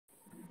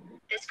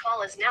This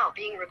call is now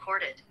being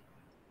recorded.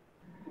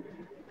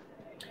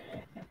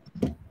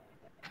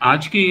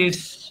 आज के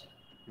इस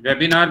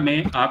वेबिनार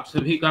में आप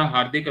सभी का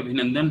हार्दिक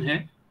अभिनंदन है।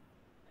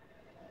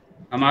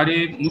 हमारे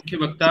मुख्य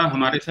वक्ता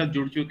हमारे साथ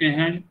जुड़ चुके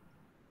हैं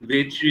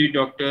वेदश्री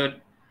डॉक्टर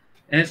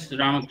एस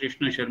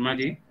रामकृष्ण शर्मा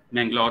जी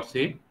मैंगलोर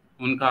से।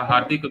 उनका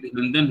हार्दिक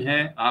अभिनंदन है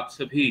आप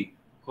सभी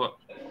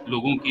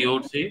लोगों की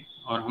ओर से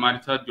और हमारे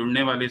साथ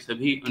जुड़ने वाले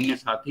सभी अन्य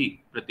साथी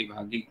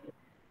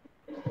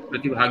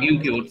प्रतिभागियों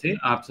की ओर से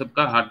आप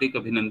सबका हार्दिक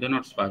अभिनंदन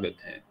और स्वागत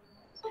है।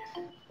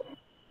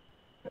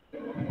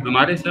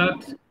 हमारे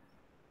साथ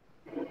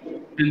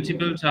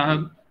प्रिंसिपल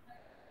साहब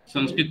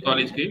संस्कृत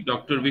कॉलेज के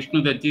डॉक्टर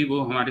विष्णु दत्त जी वो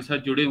हमारे साथ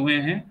जुड़े हुए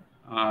हैं,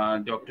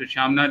 डॉक्टर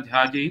श्यामनाथ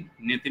झा जी,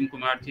 नितिन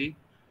कुमार जी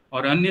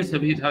और अन्य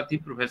सभी साथी,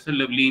 प्रोफेसर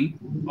लवलीन,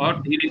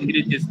 और धीरे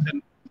धीरे जिस तरह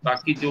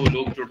बाकी जो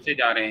लोग जुड़ते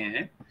जा रहे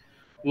हैं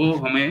वो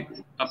हमें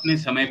अपने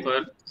समय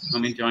पर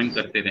हमें ज्वाइन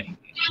करते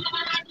रहेंगे।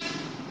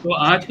 तो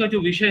आज का जो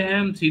विषय है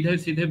हम सीधे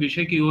सीधे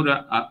विषय की ओर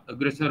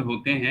अग्रसर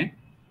होते हैं,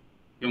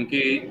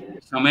 क्योंकि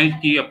समय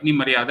की अपनी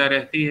मर्यादा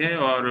रहती है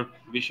और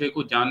विषय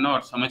को जानना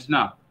और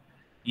समझना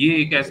ये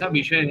एक ऐसा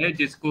विषय है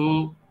जिसको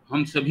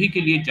हम सभी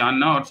के लिए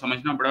जानना और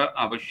समझना बड़ा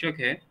आवश्यक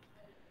है।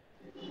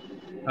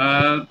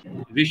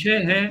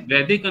 विषय है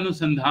वैदिक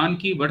अनुसंधान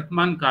की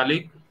वर्तमान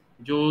कालिक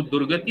जो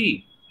दुर्गति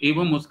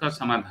एवं उसका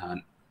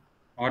समाधान,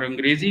 और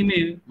अंग्रेजी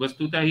में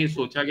वस्तुतः ये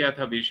सोचा गया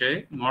था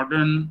विषय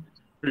मॉडर्न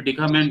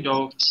प्रेडिकामेंट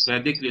ऑफ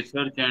वैदिक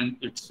रिसर्च एंड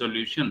इट्स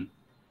सॉल्यूशन,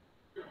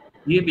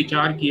 ये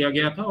विचार किया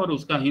गया था और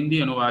उसका हिंदी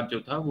अनुवाद जो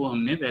था वो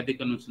हमने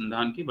वैदिक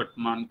अनुसंधान की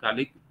वर्तमान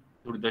कालिक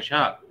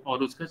दुर्दशा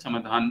और उसका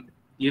समाधान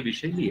ये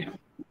विषय लिया।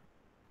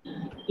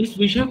 इस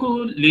विषय को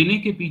लेने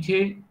के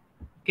पीछे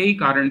कई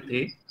कारण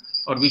थे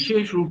और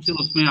विशेष रूप से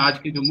उसमें आज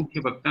के जो मुख्य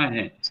वक्ता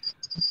हैं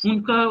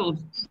उनका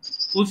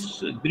उस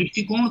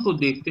दृष्टिकोण को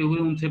देखते हुए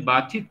उनसे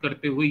बातचीत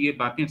करते हुए ये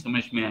बातें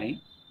समझ में आई,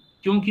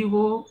 क्योंकि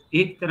वो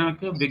एक तरह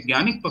का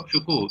वैज्ञानिक पक्ष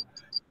को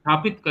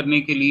स्थापित करने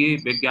के लिए,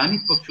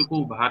 वैज्ञानिक पक्ष को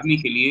उभारने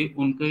के लिए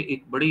उनके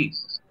एक बड़ी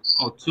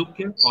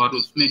औत्सुक्य और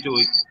उसमें जो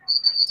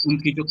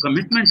उनकी जो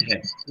कमिटमेंट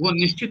है वो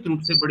निश्चित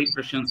रूप से बड़ी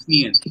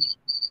प्रशंसनीय थी।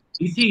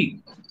 इसी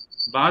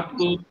बात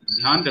को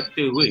ध्यान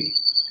रखते हुए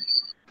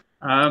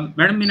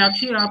मैडम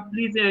मीनाक्षी आप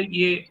प्लीज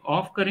ये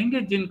ऑफ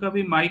करेंगे जिनका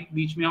भी माइक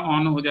बीच में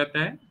ऑन हो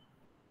जाता है।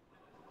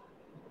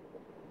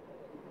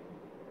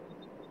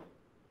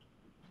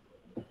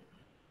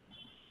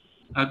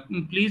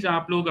 प्लीज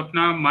आप लोग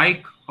अपना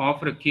माइक ऑफ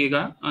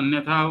रखिएगा,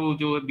 अन्यथा वो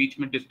जो बीच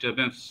में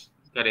डिस्टरबेंस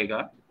करेगा।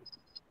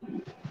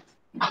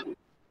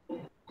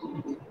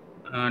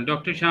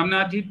 डॉक्टर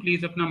श्यामनाथ जी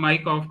प्लीज अपना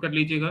माइक ऑफ कर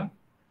लीजिएगा।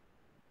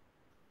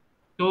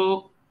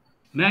 तो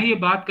मैं ये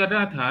बात कर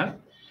रहा था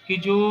कि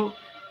जो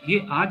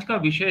ये आज का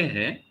विषय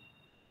है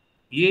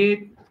ये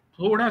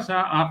थोड़ा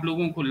सा आप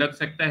लोगों को लग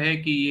सकता है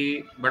कि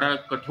ये बड़ा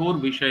कठोर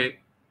विषय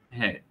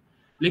है,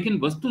 लेकिन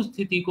वस्तु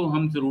स्थिति को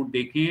हम जरूर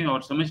देखें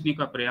और समझने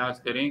का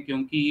प्रयास करें,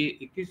 क्योंकि ये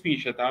 21वीं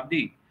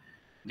शताब्दी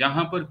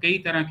जहां पर कई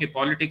तरह के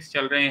पॉलिटिक्स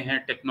चल रहे हैं,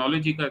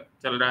 टेक्नोलॉजी का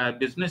चल रहा है,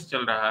 बिजनेस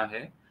चल रहा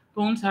है,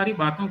 तो उन सारी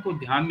बातों को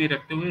ध्यान में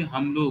रखते हुए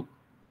हम लोग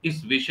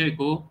इस विषय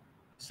को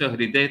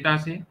सहृदयता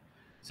से,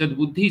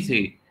 सद्बुद्धि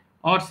से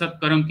और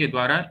सत्कर्म के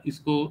द्वारा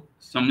इसको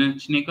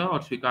समझने का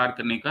और स्वीकार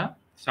करने का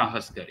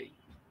साहस करें।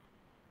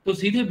 तो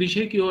सीधे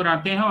विषय की ओर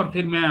आते हैं और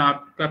फिर मैं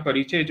आपका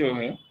परिचय जो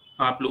है,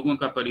 आप लोगों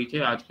का परिचय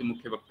आज के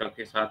मुख्य वक्ता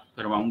के साथ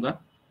करवाऊंगा।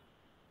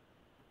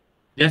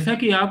 जैसा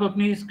कि आप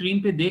अपनी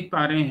स्क्रीन पे देख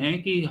पा रहे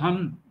हैं कि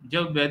हम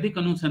जब वैदिक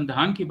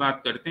अनुसंधान की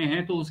बात करते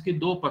हैं तो उसके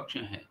दो पक्ष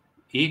हैं।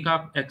 एक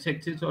आप एक्स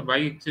एक्सिस और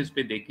वाई एक्सिस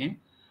पे देखें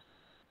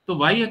तो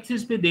वाई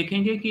एक्सिस पे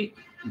देखेंगे कि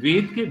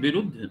वेद के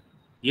विरुद्ध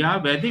या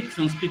वैदिक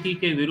संस्कृति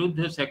के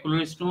विरुद्ध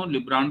सेकुलरिस्टों,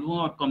 लिब्रांडुओं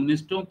और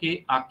कम्युनिस्टों के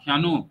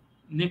आख्यानों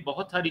ने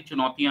बहुत सारी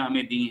चुनौतियां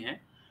हमें दी हैं।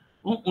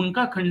 वो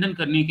उनका खंडन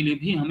करने के लिए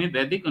भी हमें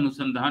वैदिक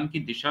अनुसंधान की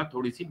दिशा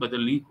थोड़ी सी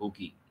बदलनी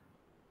होगी,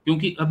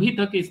 क्योंकि अभी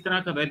तक इस तरह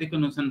का वैदिक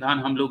अनुसंधान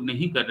हम लोग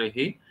नहीं कर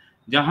रहे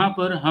जहां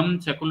पर हम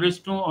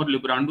सेकुलरिस्टों और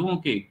लिब्रांडुओं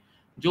के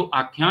जो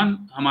आख्यान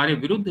हमारे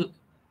विरुद्ध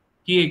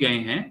किए गए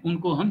हैं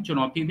उनको हम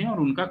चुनौती दें और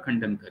उनका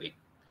खंडन करें।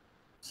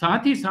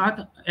 साथ ही साथ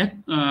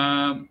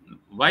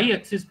वाई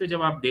एक्सिस पे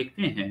जब आप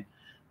देखते हैं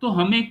तो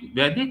हमें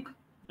वैदिक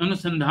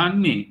अनुसंधान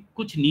में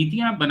कुछ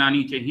नीतियां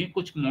बनानी चाहिए,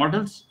 कुछ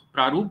मॉडल्स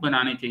प्रारूप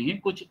बनाने चाहिए,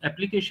 कुछ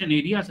एप्लीकेशन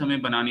एरियाज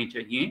हमें बनाने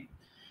चाहिए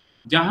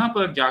जहां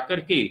पर जाकर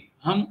के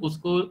हम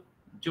उसको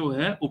जो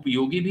है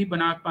उपयोगी भी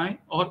बना पाए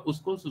और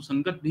उसको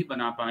सुसंगत भी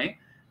बना पाए,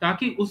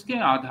 ताकि उसके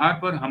आधार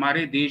पर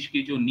हमारे देश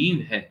की जो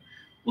नींव है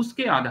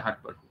उसके आधार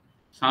पर हो।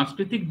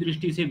 सांस्कृतिक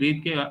दृष्टि से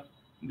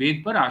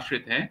वेद पर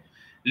आश्रित है,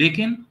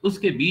 लेकिन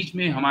उसके बीच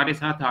में हमारे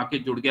साथ आके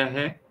जुड़ गया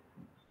है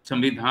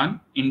संविधान,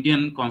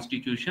 इंडियन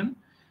कॉन्स्टिट्यूशन,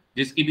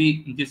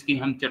 जिसकी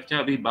हम चर्चा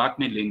अभी बाद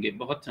में लेंगे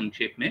बहुत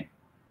संक्षेप में।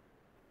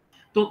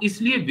 तो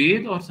इसलिए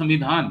वेद और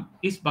संविधान,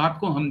 इस बात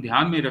को हम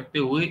ध्यान में रखते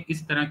हुए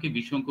इस तरह के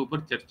विषयों के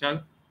ऊपर चर्चा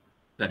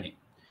करें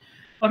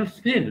और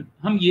फिर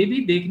हम ये भी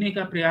देखने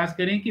का प्रयास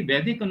करें कि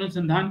वैदिक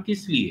अनुसंधान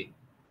किस लिए,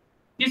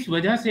 किस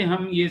वजह से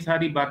हम ये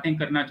सारी बातें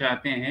करना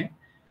चाहते हैं।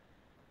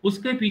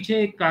 उसके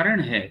पीछे एक कारण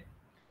है,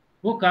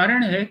 वो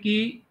कारण है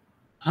कि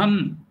हम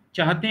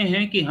चाहते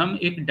हैं कि हम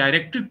एक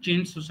डायरेक्टेड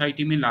चेंज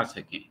सोसाइटी में ला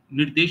सकें,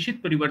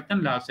 निर्देशित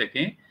परिवर्तन ला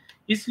सकें,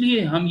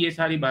 इसलिए हम ये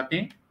सारी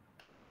बातें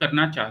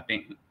करना चाहते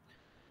हैं।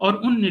 और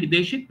उन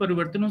निर्देशित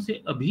परिवर्तनों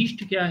से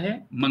अभीष्ट क्या है?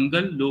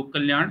 मंगल, लोक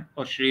कल्याण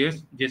और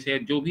श्रेयस, जैसे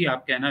जो भी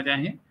आप कहना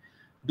चाहें।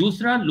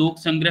 दूसरा, लोक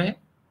संग्रह,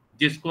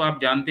 जिसको आप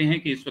जानते हैं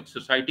कि इस वक्त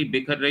सोसाइटी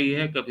बिखर रही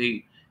है, कभी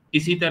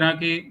किसी तरह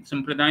के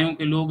संप्रदायों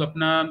के लोग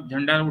अपना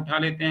झंडा उठा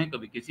लेते हैं,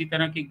 कभी किसी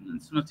तरह की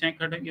समस्याएं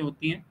खड़ी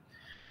होती हैं।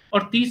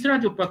 और तीसरा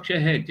जो पक्ष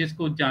है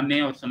जिसको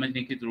जानने और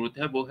समझने की जरूरत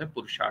है, वो है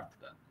पुरुषार्थ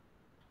का।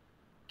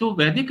 तो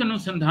वैदिक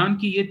अनुसंधान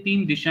की ये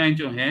 3 दिशाएं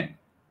जो हैं,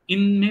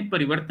 इनमें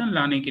परिवर्तन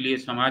लाने के लिए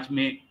समाज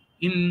में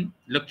इन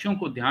लक्ष्यों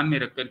को ध्यान में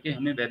रख करके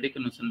हमें वैदिक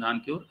अनुसंधान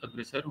की ओर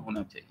अग्रसर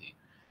होना चाहिए।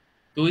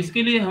 तो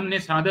इसके लिए हमने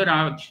सादर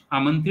आज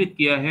आमंत्रित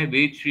किया है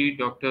वेद श्री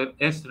डॉक्टर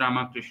एस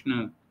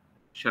रामाकृष्ण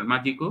शर्मा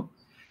जी को,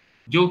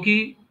 जो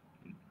कि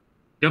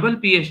डबल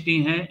पीएचडी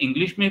हैं,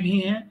 इंग्लिश में भी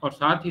हैं और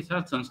साथ ही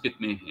साथ संस्कृत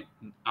में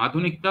हैं।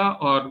 आधुनिकता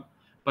और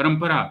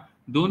परंपरा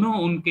दोनों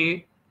उनके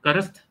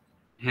करस्थ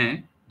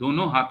हैं,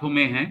 दोनों हाथों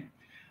में हैं।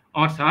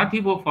 और साथ ही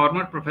वो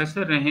फॉर्मर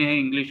प्रोफेसर रहे हैं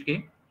इंग्लिश के,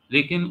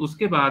 लेकिन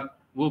उसके बाद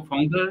वो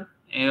फाउंडर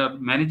और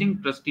मैनेजिंग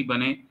ट्रस्टी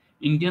बने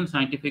Indian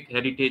scientific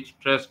heritage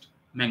trust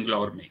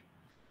Mangalore में,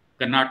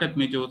 कर्नाटक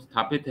में जो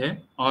स्थापित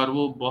है। और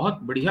वो बहुत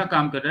बढ़िया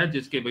काम कर रहा है,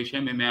 जिसके विषय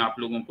में मैं आप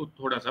लोगों को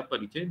थोड़ा सा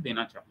परिचय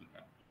देना चाहूँगा।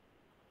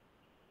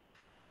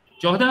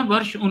 14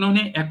 वर्ष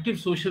उन्होंने एक्टिव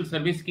सोशल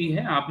सर्विस की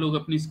है। आप लोग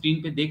अपनी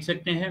स्क्रीन पे देख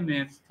सकते हैं।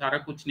 मैं सारा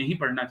कुछ नहीं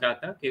पढ़ना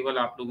चाहता, केवल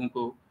आप लोगों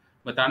को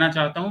बताना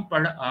चाहता हूँ।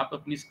 पढ़ आप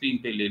अपनी स्क्रीन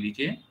पे ले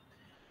लीजिए।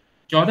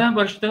 14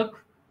 वर्ष तक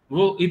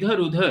वो इधर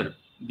उधर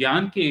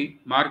ज्ञान के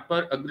मार्ग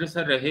पर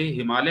अग्रसर रहे,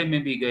 हिमालय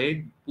में भी गए,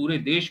 पूरे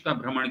देश का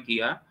भ्रमण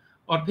किया।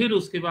 और फिर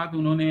उसके बाद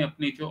उन्होंने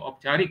अपनी जो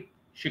औपचारिक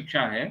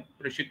शिक्षा है,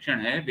 प्रशिक्षण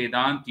है,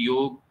 वेदांत,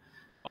 योग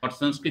और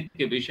संस्कृत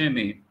के विषय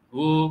में,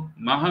 वो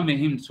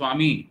महामहिम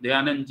स्वामी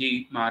दयानंद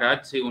जी महाराज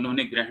से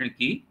उन्होंने ग्रहण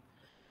की,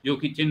 जो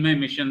कि चिन्मय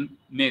मिशन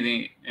में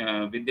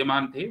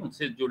विद्यमान थे,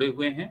 उनसे जुड़े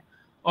हुए हैं।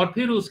 और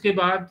फिर उसके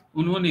बाद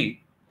उन्होंने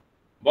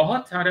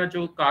बहुत सारा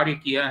जो कार्य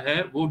किया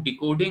है, वो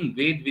decoding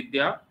Veda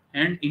Vidya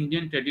and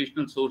Indian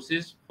traditional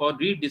sources for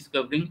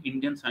rediscovering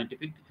Indian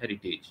scientific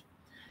heritage.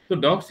 तो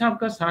डॉक्टर साहब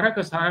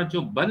का सारा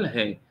जो बल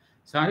है,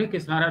 सारे के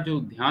सारा जो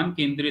ध्यान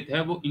केंद्रित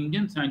है, वो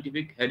इंडियन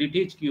साइंटिफिक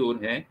हेरिटेज की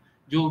ओर है,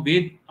 जो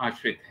वेद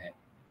आश्रित है।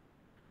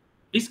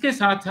 इसके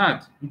साथ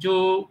साथ जो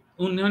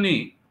उन्होंने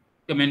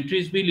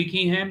कमेंट्रीज भी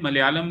लिखी हैं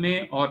मलयालम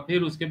में, और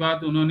फिर उसके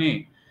बाद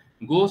उन्होंने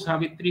गो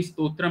सावित्री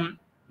स्तोत्रम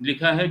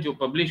लिखा है, जो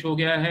पब्लिश हो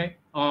गया है।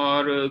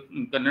 और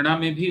कन्नड़ा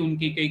में भी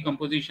उनकी कई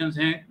कंपोजिशंस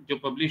हैं जो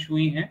पब्लिश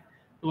हुई हैं,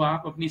 तो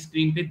आप अपनी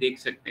स्क्रीन पे देख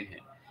सकते हैं।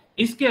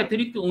 इसके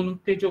अतिरिक्त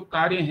उनके जो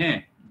कार्य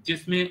हैं,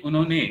 जिसमें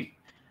उन्होंने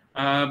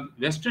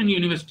वेस्टर्न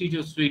यूनिवर्सिटी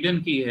जो स्वीडन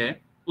की है,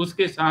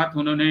 उसके साथ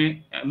उन्होंने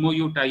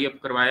MOU टाई अप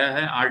करवाया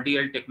है,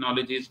 RDL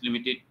टेक्नोलॉजीज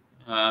लिमिटेड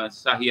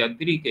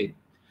सह्याद्री के।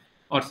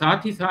 और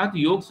साथ ही साथ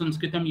योग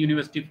संस्कृतम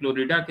यूनिवर्सिटी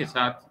फ्लोरिडा के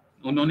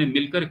साथ उन्होंने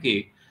मिलकर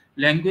के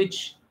लैंग्वेज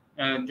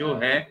जो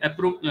है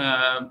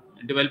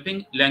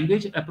developing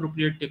language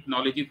appropriate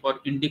technology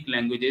for Indic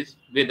languages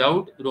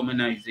without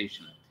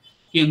रोमनाइजेशन,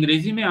 कि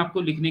अंग्रेजी में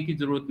आपको लिखने की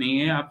जरूरत नहीं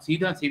है, आप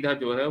सीधा सीधा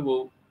जो है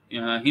वो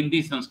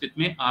हिंदी संस्कृत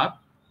में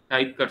आप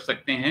टाइप कर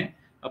सकते हैं,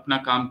 अपना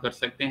काम कर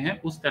सकते हैं।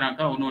 उस तरह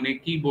का उन्होंने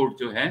कीबोर्ड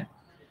जो है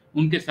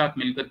उनके साथ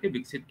मिलकर के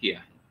विकसित किया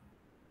है।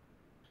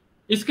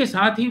 इसके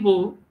साथ ही वो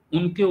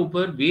उनके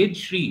ऊपर वेद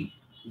श्री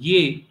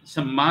ये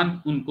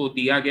सम्मान उनको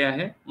दिया गया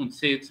है,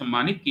 उनसे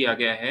सम्मानित किया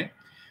गया है,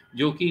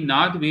 जो कि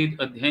नाद वेद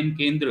अध्ययन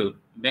केंद्र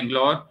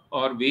बेंगलोर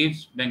और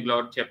वेव्स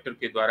बेंगलोर चैप्टर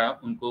के द्वारा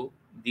उनको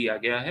दिया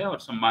गया है और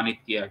सम्मानित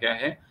किया गया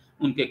है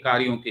उनके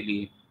कार्यों के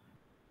लिए।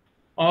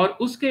 और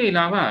उसके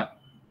अलावा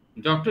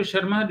डॉक्टर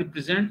शर्मा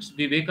रिप्रेजेंट्स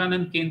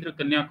विवेकानंद केंद्र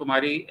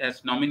Kanyakumari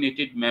as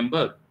nominated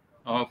member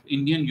of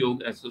Indian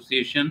योग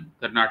एसोसिएशन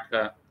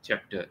कर्नाटका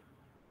चैप्टर।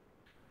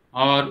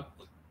 और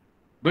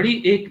बड़ी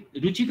एक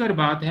रुचिकर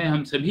बात है,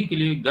 हम सभी के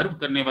लिए गर्व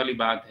करने वाली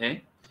बात है,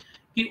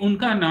 कि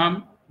उनका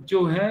नाम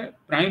जो है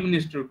प्राइम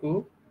मिनिस्टर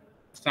को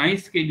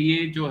साइंस के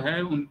लिए जो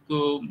है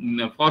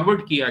उनको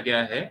फॉरवर्ड किया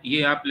गया है।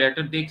 ये आप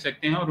लेटर देख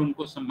सकते हैं। और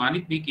उनको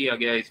सम्मानित भी किया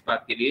गया है इस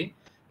बात के लिए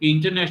कि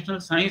इंटरनेशनल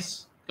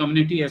साइंस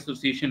कम्युनिटी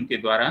एसोसिएशन के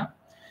द्वारा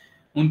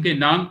उनके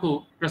नाम को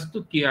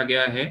प्रस्तुत किया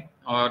गया है।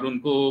 और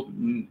उनको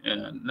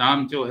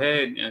नाम जो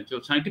है, जो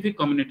साइंटिफिक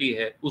कम्युनिटी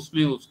है,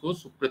 उसमें उसको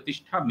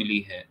सुप्रतिष्ठा मिली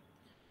है।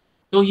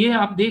 तो ये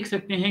आप देख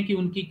सकते हैं कि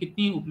उनकी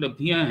कितनी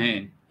उपलब्धियां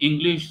हैं।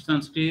 इंग्लिश,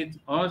 संस्कृत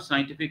और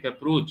साइंटिफिक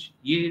अप्रोच,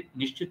 ये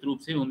निश्चित रूप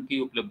से उनकी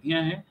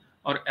उपलब्धियां हैं।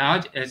 और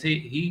आज ऐसे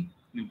ही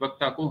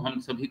वक्ता को हम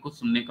सभी को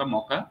सुनने का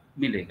मौका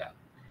मिलेगा।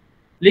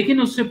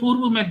 लेकिन उससे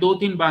पूर्व मैं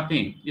 2-3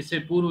 बातें, इससे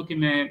पूर्व कि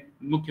मैं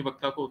मुख्य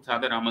वक्ता को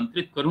सादर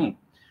आमंत्रित करूं,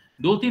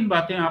 2-3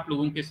 बातें आप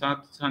लोगों के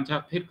साथ साझा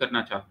फिर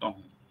करना चाहता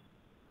हूं।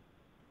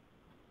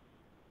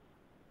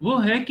 वो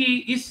है कि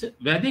इस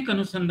वैदिक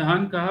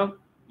अनुसंधान का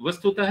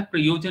वस्तुतः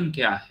प्रयोजन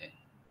क्या है।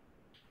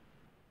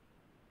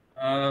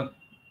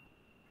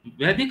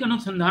 वैदिक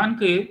अनुसंधान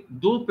के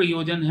 2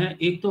 प्रयोजन हैं।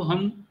 एक तो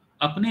हम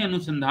अपने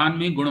अनुसंधान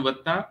में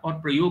गुणवत्ता और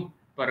प्रयोग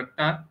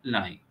परकता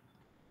लाएं।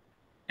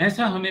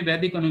 ऐसा हमें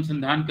वैदिक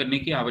अनुसंधान करने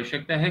की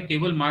आवश्यकता है।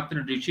 केवल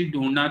मात्र ऋषि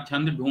ढूंढना,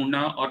 छंद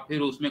ढूंढना और फिर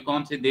उसमें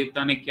कौन से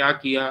देवता ने क्या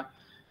किया,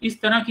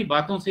 इस तरह की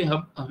बातों से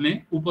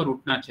हमें ऊपर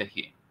उठना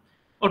चाहिए।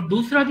 और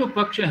दूसरा जो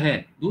पक्ष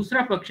है,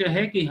 दूसरा पक्ष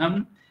है कि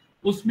हम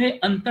उसमें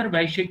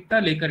अंतर्वैश्विकता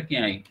लेकर के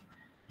आए।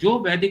 जो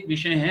वैदिक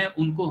विषय हैं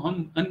उनको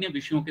हम अन्य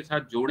विषयों के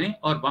साथ जोड़ें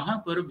और वहां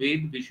पर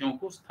वेद विषयों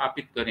को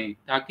स्थापित करें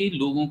ताकि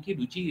लोगों की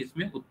रुचि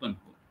इसमें उत्पन्न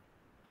हो।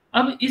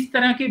 अब इस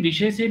तरह के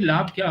विषय से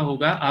लाभ क्या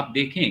होगा, आप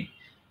देखें।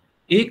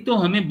 एक तो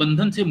हमें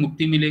बंधन से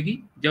मुक्ति मिलेगी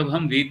जब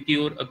हम वेद की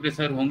ओर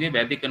अग्रसर होंगे,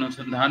 वैदिक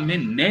अनुसंधान में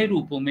नए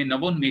रूपों में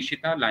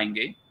नवोन्मेषिता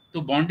लाएंगे,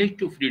 तो बॉन्डेज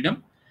टू फ्रीडम।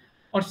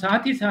 और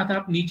साथ ही साथ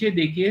आप नीचे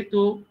देखिए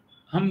तो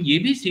हम ये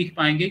भी सीख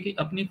पाएंगे कि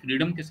अपनी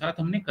फ्रीडम के साथ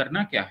हमने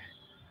करना क्या है।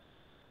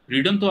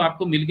 फ्रीडम तो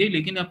आपको मिल गई,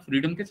 लेकिन आप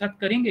फ्रीडम के साथ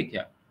करेंगे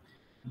क्या।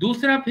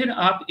 दूसरा, फिर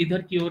आप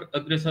इधर की ओर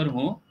अग्रसर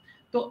हो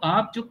तो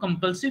आप जो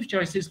कंपल्सिव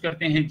चॉइसेस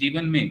करते हैं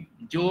जीवन में,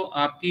 जो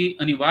आपकी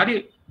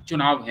अनिवार्य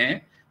चुनाव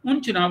हैं, उन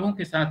चुनावों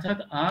के साथ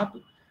साथ आप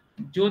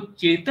जो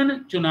चेतन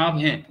चुनाव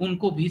हैं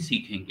उनको भी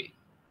सीखेंगे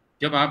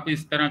जब आप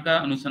इस तरह का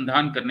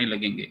अनुसंधान करने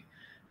लगेंगे।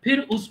 फिर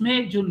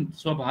उसमें जो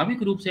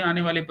स्वाभाविक रूप से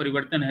आने वाले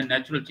परिवर्तन है,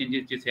 नेचुरल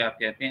चेंजेस जिसे आप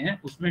कहते हैं,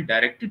 उसमें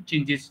डायरेक्टेड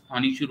चेंजेस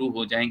आनी शुरू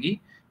हो जाएंगी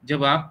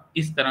जब आप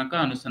इस तरह का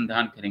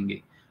अनुसंधान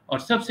करेंगे। और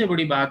सबसे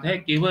बड़ी बात है,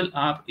 केवल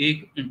आप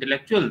एक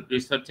इंटेलेक्चुअल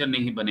रिसर्चर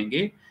नहीं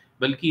बनेंगे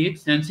बल्कि एक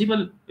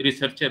सेंसिबल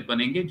रिसर्चर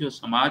बनेंगे जो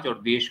समाज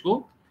और देश को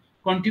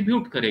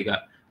कंट्रीब्यूट करेगा।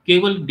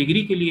 केवल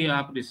डिग्री के लिए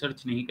आप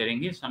रिसर्च नहीं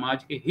करेंगे,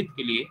 समाज के हित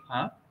के लिए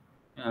आप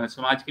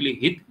समाज के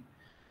लिए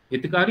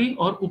हितकारी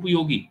और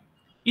उपयोगी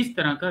इस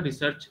तरह का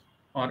रिसर्च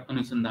और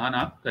अनुसंधान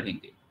आप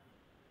करेंगे।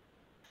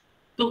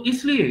 तो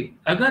इसलिए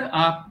अगर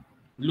आप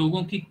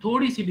लोगों की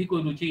थोड़ी सी भी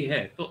कोई रुचि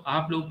है तो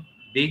आप लोग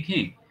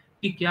देखें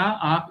कि क्या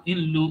आप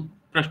इन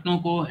प्रश्नों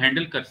को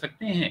हैंडल कर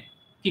सकते हैं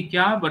कि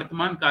क्या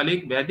वर्तमान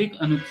कालिक वैदिक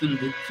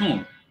अनुसंधानों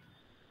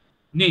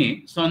ने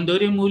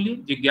सौंदर्य मूल्य,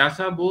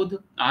 जिज्ञासा बोध,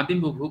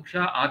 आदिम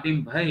बुभुक्षा,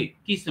 आदिम भय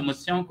की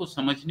समस्याओं को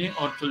समझने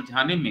और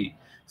सुलझाने में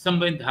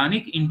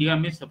संवैधानिक इंडिया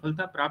में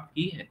सफलता प्राप्त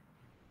की है।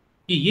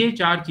 कि ये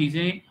चार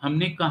चीजें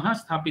हमने कहाँ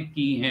स्थापित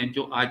की हैं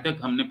जो आज तक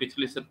हमने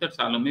पिछले 70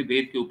 सालों में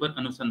वेद के ऊपर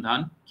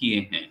अनुसंधान किए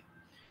हैं।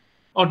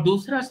 और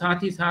दूसरा,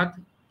 साथ ही साथ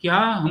क्या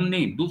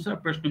हमने दूसरा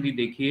प्रश्न भी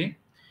देखिए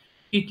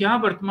कि क्या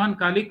वर्तमान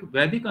कालिक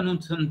वैदिक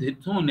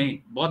अनुसंधानों ने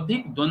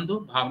बौद्धिक द्वंद्व,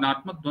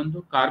 भावनात्मक द्वंद्व,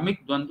 कार्मिक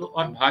द्वंद्व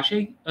और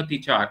भाषाई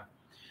अतिचार,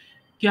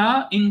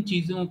 क्या इन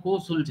चीजों को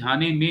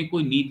सुलझाने में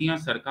कोई नीतियां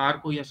सरकार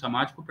को या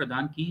समाज को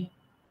प्रदान की है,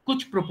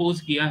 कुछ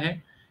प्रपोज किया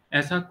है।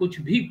 ऐसा कुछ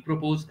भी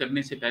प्रपोज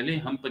करने से पहले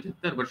हम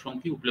 75 वर्षों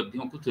की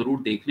उपलब्धियों को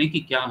जरूर देख लें कि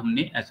क्या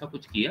हमने ऐसा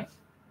कुछ किया।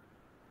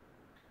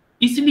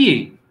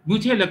 इसलिए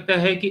मुझे लगता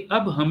है कि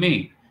अब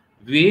हमें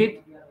वेद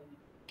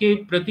के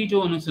प्रति जो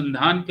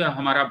अनुसंधान का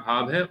हमारा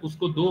भाव है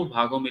उसको दो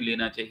भागों में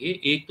लेना चाहिए।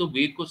 एक तो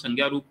वेद को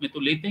संज्ञा रूप में तो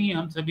लेते ही,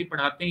 हम सभी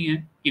पढ़ाते ही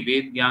हैं कि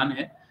वेद ज्ञान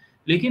है,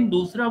 लेकिन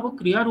दूसरा वो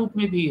क्रिया रूप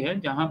में भी है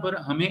जहां पर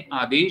हमें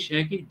आदेश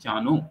है कि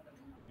जानो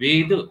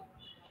वेद।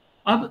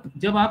 अब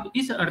जब आप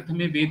इस अर्थ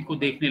में वेद को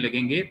देखने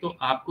लगेंगे तो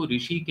आपको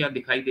ऋषि क्या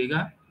दिखाई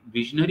देगा,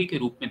 विजनरी के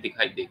रूप में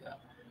दिखाई देगा।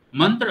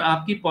 मंत्र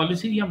आपकी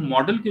पॉलिसी या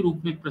मॉडल के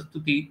रूप में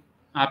प्रस्तुति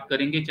आप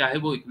करेंगे, चाहे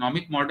वो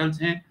इकोनॉमिक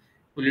मॉडल्स हैं,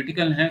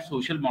 पॉलिटिकल हैं,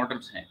 सोशल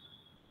मॉडल्स हैं।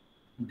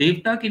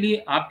 देवता के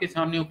लिए आपके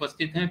सामने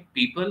उपस्थित हैं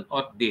पीपल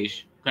और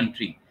देश,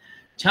 कंट्री।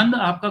 छंद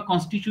आपका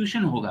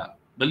कॉन्स्टिट्यूशन होगा,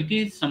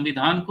 बल्कि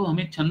संविधान को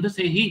हमें छंद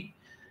से ही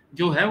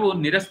जो है वो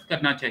निरस्त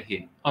करना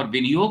चाहिए। और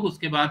विनियोग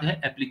उसके बाद है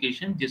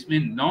एप्लीकेशन, जिसमें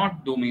 9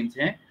 डोमेन्स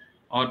हैं।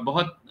 और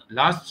बहुत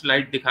लास्ट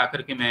स्लाइड दिखा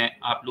करके मैं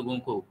आप लोगों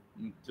को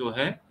जो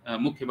है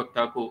मुख्य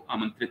वक्ता को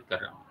आमंत्रित कर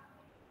रहा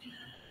हूं।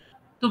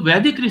 तो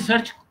वैदिक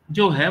रिसर्च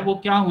जो है वो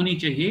क्या होनी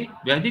चाहिए,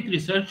 वैदिक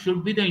research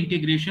should be the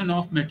integration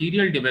of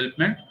material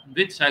development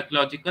with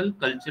psychological,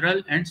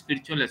 cultural and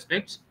spiritual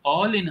aspects,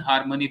 all in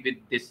harmony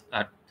with this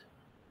earth.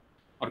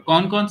 और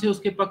कौन कौन से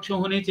उसके पक्ष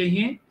होने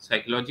चाहिए,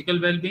 साइकोलॉजिकल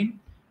वेलबींग,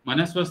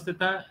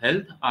 मनस्वस्थता,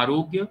 हेल्थ,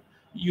 आरोग्य,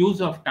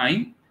 यूज ऑफ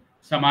टाइम,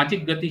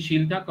 सामाजिक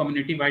गतिशीलता,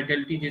 कम्युनिटी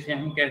वाइटलिटी जिसे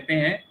हम कहते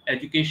हैं,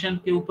 एजुकेशन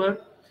के ऊपर,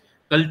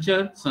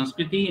 कल्चर,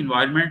 संस्कृति,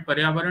 एनवायरनमेंट,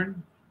 पर्यावरण,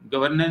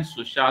 गवर्नेंस,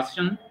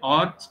 सुशासन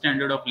और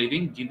स्टैंडर्ड ऑफ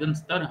लिविंग, जीवन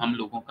स्तर हम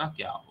लोगों का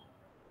क्या हो।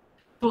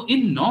 तो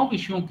इन 9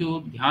 विषयों को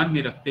ध्यान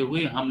में रखते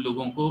हुए हम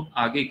लोगों को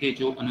आगे के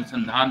जो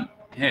अनुसंधान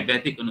है,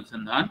 वैदिक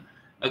अनुसंधान,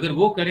 अगर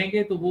वो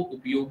करेंगे तो वो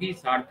उपयोगी,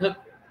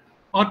 सार्थक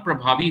और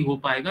प्रभावी हो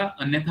पाएगा।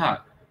 अन्यथा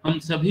हम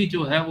सभी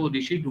जो है वो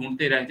ऋषि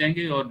ढूंढते रह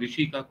जाएंगे और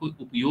ऋषि का कोई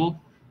उपयोग,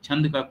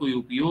 छंद का कोई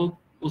उपयोग,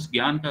 उस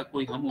ज्ञान का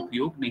कोई हम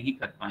उपयोग नहीं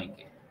कर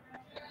पाएंगे।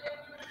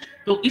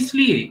 तो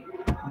इसलिए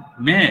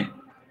मैं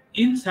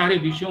इन सारे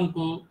विषयों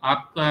को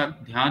आपका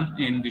ध्यान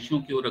इन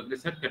विषयों की ओर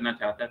अग्रसर करना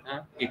चाहता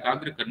था,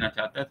 एकाग्र करना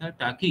चाहता था,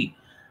 ताकि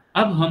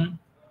अब हम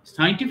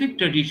साइंटिफिक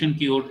ट्रेडिशन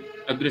की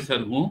ओर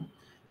अग्रसर हों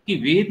कि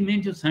वेद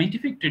में जो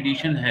साइंटिफिक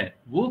ट्रेडिशन है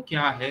वो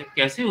क्या है,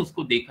 कैसे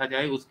उसको देखा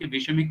जाए, उसके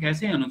विषय में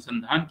कैसे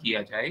अनुसंधान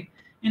किया जाए,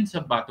 इन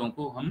सब बातों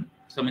को हम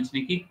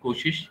समझने की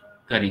कोशिश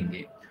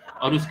करेंगे।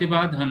 और उसके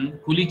बाद हम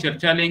खुली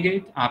चर्चा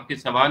लेंगे, आपके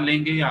सवाल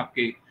लेंगे,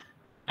 आपके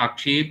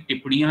आक्षेप,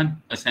 टिप्पणियां,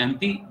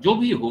 असहमति जो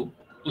भी हो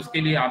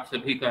उसके लिए आप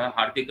सभी का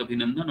हार्दिक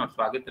अभिनंदन और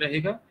स्वागत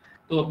रहेगा।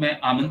 तो मैं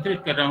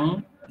आमंत्रित कर रहा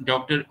हूँ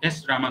डॉक्टर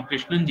एस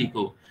रामाकृष्णन जी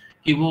को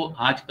कि वो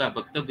आज का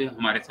वक्तव्य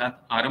हमारे साथ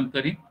आरंभ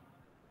करें।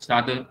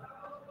 सादर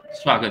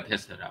स्वागत है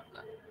सर आपका।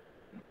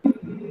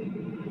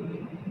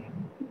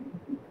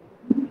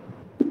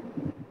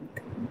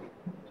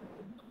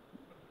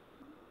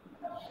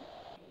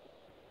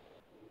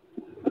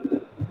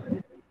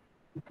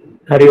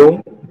 Hari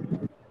Om.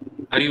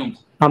 Hari Om.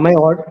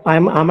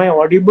 Am I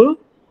audible?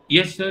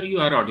 Yes, sir, you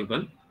are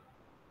audible.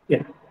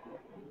 Yeah.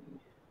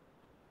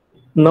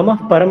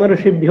 Namah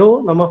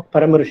Paramarishibhyo, Namah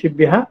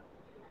Paramarishibhyah.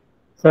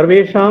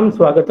 Sarvesham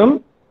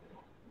Swagatam.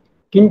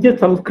 Kinchit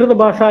Samskrita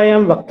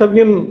Bhashayam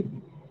Vaktavyam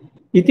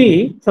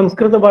iti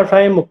Samskrita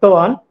Bhashayam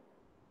Muktavan.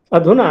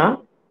 Adhuna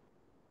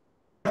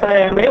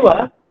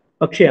Bhashayameva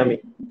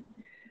Akshayami.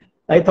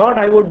 I thought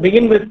I would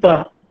begin with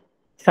the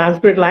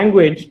Sanskrit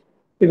language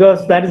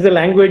because that is the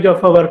language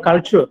of our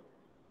culture,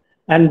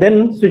 and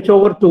then switch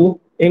over to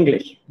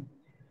English.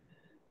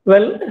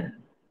 Well,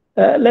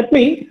 let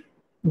me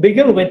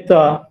begin with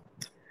a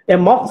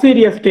mock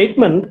serious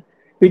statement,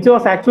 which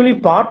was actually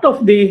part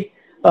of the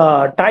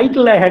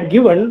title I had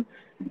given,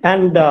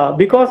 and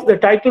because the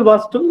title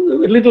was a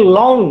little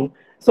long,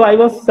 so I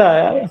was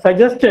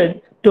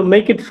suggested to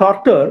make it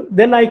shorter.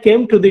 Then I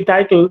came to the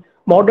title,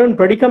 Modern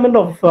Predicament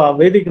of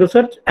Vedic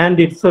Research and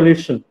its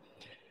Solution.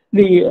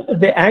 The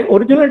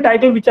original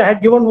title which I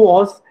had given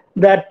was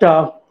that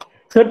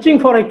searching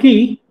for a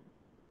key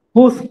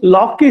whose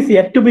lock is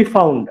yet to be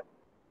found.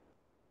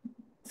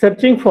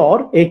 Searching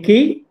for a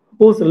key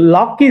whose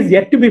lock is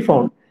yet to be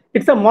found.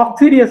 It's a mock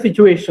serious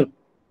situation.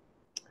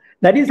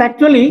 That is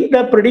actually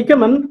the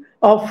predicament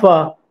of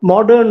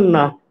modern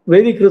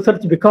Vedic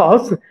research,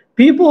 because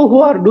people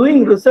who are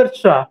doing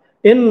research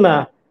in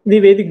the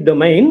Vedic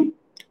domain,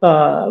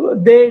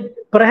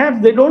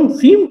 perhaps they don't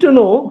seem to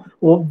know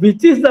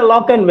which is the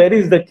lock and where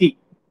is the key,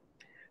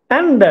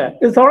 and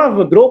is sort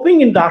of groping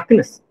in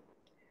darkness.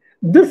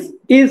 This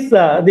is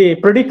the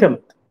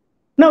predicament.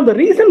 Now, the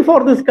reason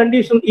for this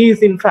condition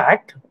is, in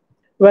fact,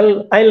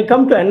 well, I'll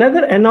come to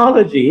another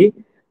analogy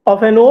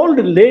of an old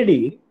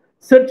lady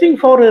searching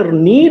for her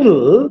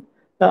needle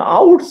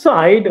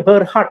outside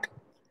her hut.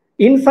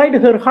 Inside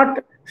her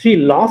hut, she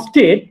lost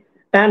it,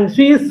 and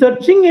she is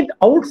searching it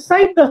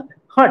outside the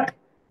hut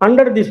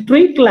under the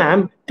street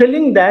lamp,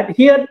 telling that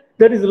here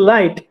there is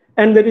light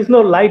and there is no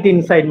light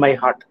inside my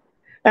hut.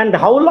 And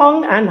how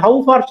long and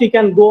how far she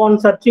can go on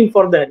searching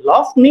for the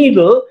lost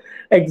needle,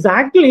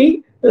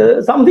 exactly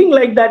something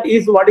like that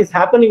is what is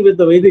happening with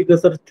the Vedic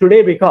research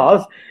today,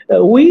 because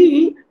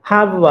we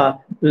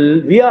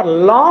are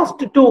lost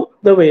to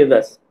the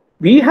Vedas.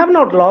 We have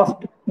not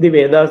lost the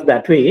Vedas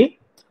that way.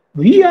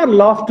 We are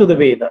lost to the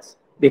Vedas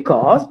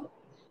because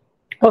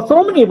for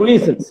so many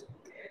reasons.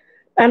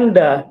 And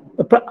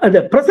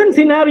the present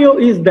scenario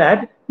is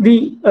that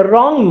the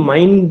wrong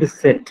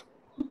mindset.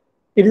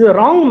 It is a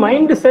wrong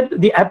mindset.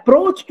 The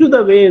approach to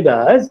the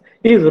Vedas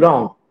is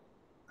wrong.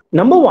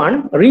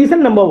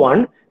 Reason number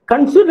one,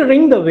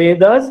 considering the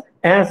Vedas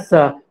as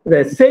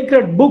the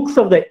sacred books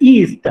of the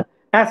East,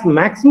 as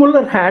Max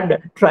Muller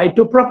had tried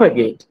to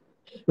propagate.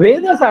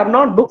 Vedas are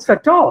not books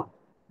at all.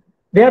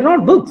 They are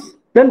not books.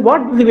 Then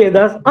what the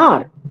Vedas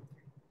are?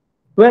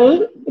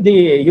 Well,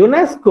 the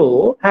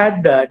UNESCO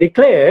had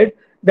declared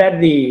that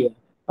the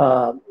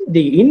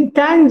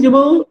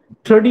intangible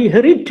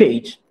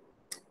heritage,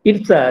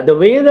 the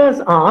Vedas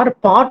are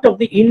part of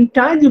the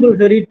intangible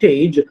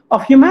heritage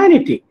of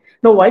humanity.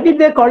 Now, why did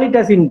they call it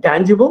as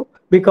intangible?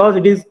 Because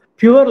it is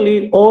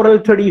purely oral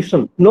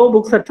tradition, no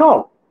books at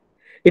all.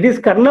 It is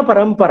karna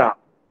parampara.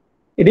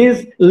 It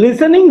is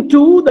listening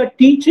to the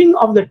teaching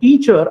of the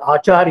teacher,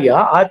 Acharya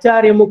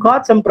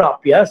mukhat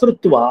samprapya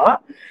srutva,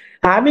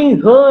 having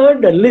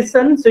heard,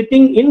 listen,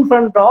 sitting in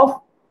front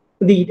of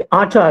the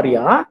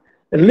Acharya,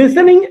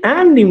 listening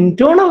and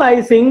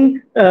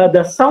internalizing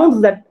the sounds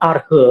that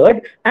are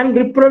heard and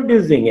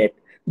reproducing it.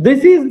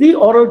 This is the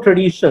oral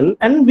tradition,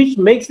 and which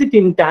makes it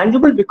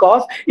intangible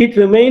because it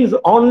remains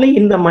only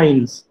in the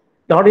minds,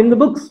 not in the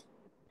books.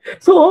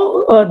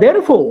 So,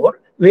 therefore,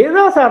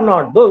 Vedas are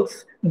not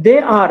books. They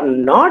are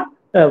not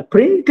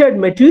printed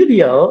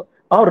material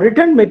or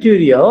written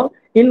material.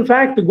 In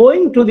fact,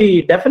 going to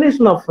the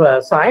definition of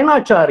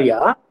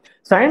Sayanacharya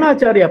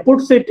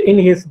puts it in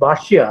his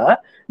Bhashya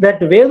that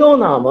Vedo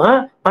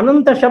Nama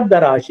Ananta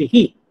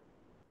Shabdarashihi.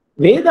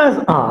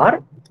 Vedas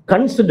are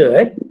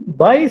considered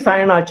by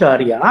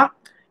Sayanacharya,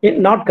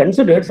 not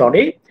considered,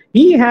 sorry,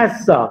 he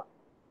has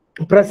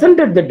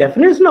presented the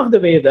definition of the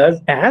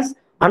Vedas as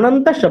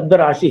Ananta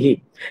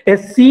Shabdarashihi, a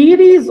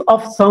series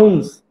of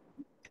sounds.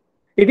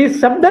 It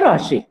is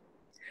Shabdarashi,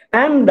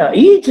 and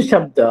each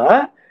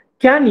Shabda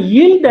can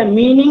yield a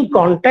meaning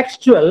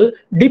contextual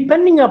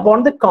depending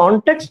upon the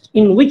context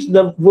in which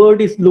the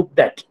word is looked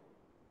at.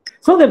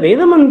 So the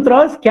Veda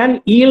mantras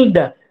can yield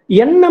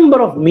n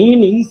number of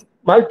meanings,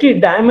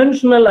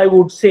 multi-dimensional, I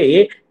would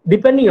say,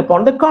 depending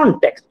upon the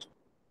context.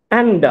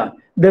 And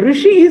the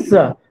rishis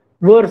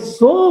were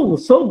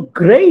so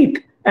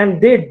great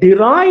and they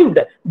derived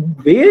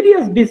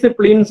various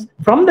disciplines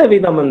from the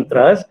Veda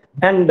mantras.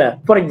 And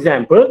for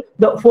example,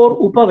 the 4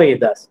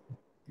 Upavedas.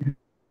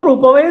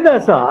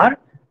 Upavedas are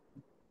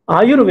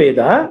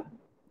Ayurveda,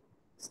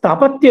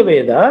 Stapatya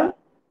Veda,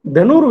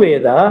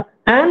 Dhanurveda,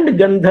 and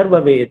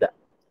Gandharva Veda.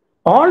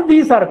 All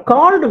these are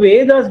called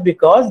Vedas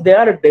because they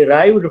are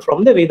derived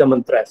from the Veda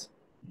mantras.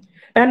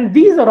 And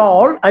these are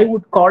all, I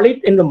would call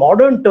it in the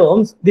modern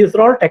terms, these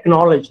are all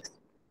technologies,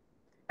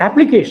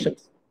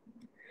 applications.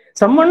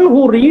 Someone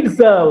who reads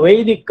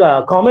Vedic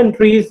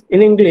commentaries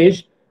in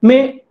English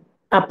may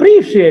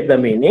appreciate the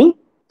meaning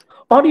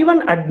or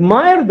even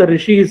admire the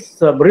Rishi's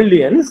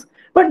brilliance,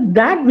 but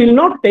that will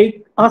not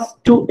take us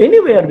to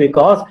anywhere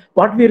because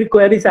what we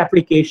require is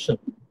application.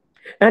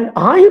 And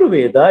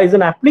Ayurveda is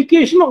an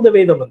application of the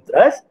Veda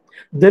mantras.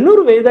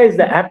 Dhanurveda is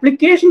the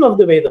application of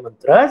the Veda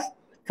mantras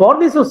for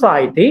the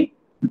society,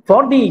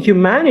 for the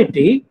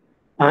humanity.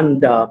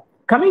 And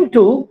coming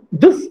to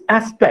this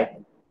aspect,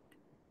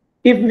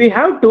 if we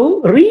have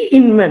to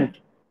reinvent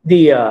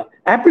the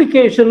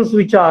applications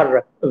which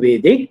are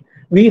Vedic,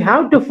 we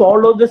have to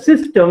follow the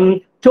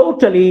system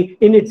totally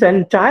in its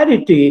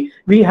entirety.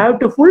 We have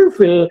to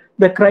fulfill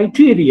the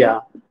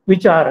criteria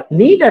which are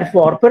needed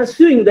for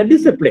pursuing the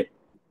discipline.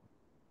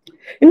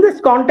 In this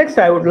context,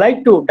 I would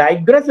like to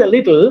digress a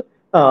little.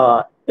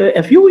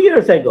 A few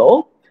years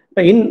ago,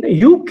 in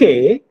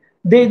UK,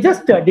 they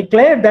just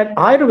declared that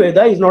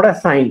Ayurveda is not a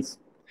science,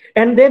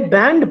 and they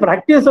banned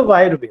practice of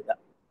Ayurveda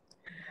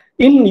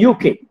in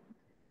UK.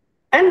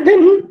 And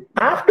then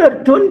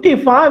after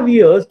 25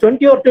 years,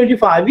 20 or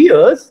 25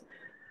 years,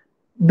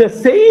 the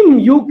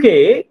same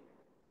UK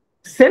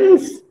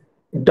sends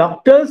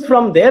doctors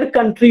from their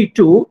country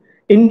to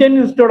Indian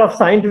Institute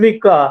of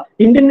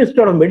Indian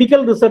Institute of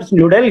Medical Research,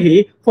 New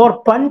Delhi,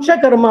 for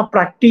Panchakarma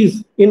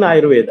practice in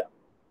Ayurveda.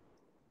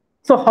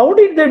 So how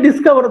did they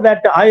discover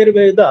that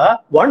Ayurveda,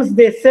 once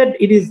they said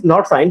it is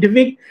not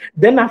scientific,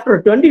 then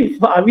after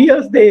 25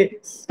 years, they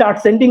start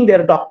sending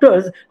their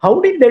doctors. How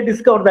did they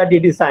discover that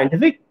it is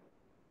scientific?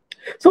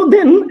 So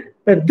then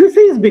this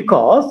is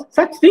because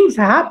such things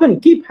happen,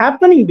 keep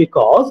happening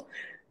because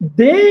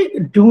they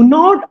do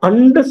not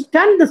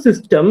understand the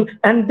system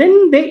and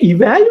then they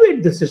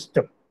evaluate the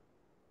system.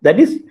 That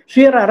is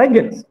sheer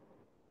arrogance.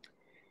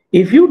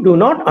 If you do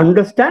not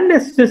understand a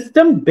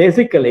system,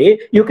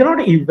 basically, you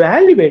cannot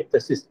evaluate the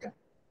system.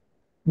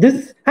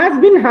 This has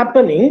been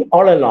happening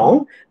all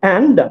along,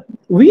 and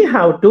we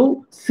have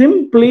to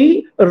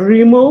simply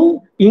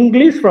remove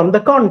English from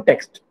the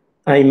context.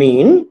 I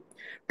mean,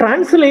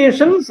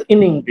 translations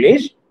in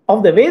English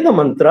of the Veda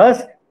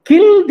mantras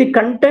kill the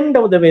content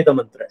of the Veda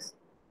mantras.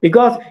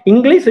 Because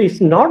English is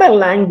not a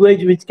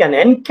language which can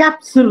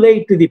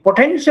encapsulate the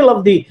potential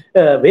of the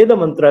Veda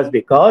mantras,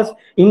 because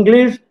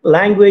English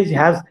language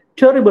has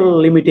terrible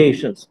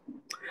limitations.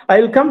 I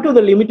will come to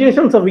the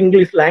limitations of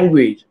English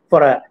language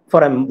for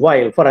a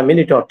while, for a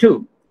minute or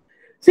two.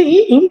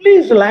 See,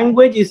 English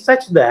language is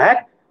such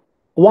that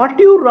what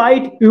you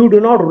write, you do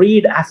not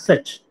read as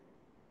such.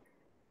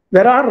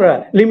 There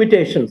are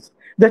limitations.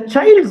 The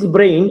child's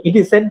brain, it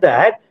is said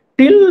that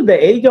till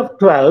the age of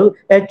 12,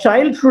 a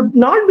child should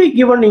not be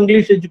given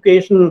English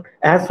education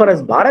as far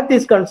as Bharat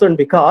is concerned,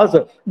 because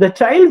the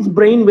child's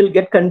brain will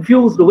get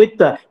confused with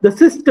the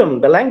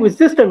system, the language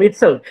system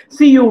itself.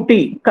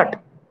 CUT, cut.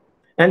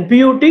 And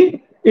PUT,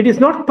 it is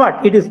not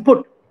put, it is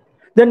put.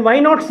 Then why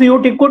not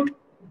CUT, put?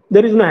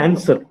 There is no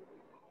answer.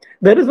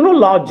 There is no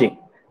logic.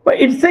 But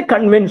it's a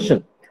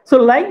convention.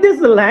 So like this,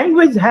 the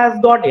language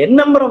has got a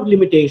number of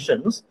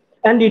limitations,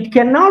 and it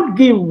cannot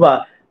give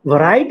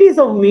varieties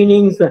of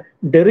meanings,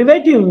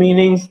 derivative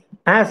meanings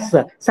as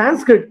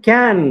Sanskrit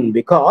can,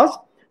 because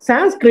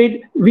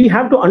Sanskrit we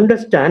have to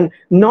understand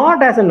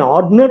not as an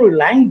ordinary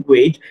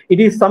language,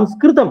 it is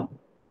Sanskritam.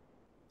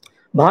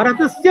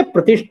 Bharatasya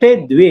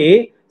pratishte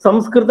dve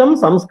Sanskritam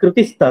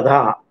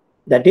Sanskritistadha.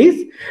 That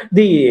is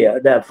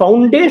the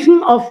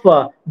foundation of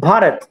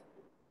Bharat.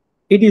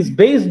 It is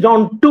based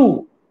on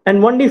two,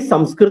 and one is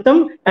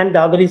Sanskritam and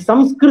the other is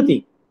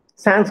Samskriti.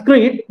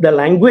 Sanskrit, the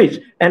language,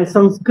 and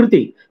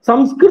Sanskriti.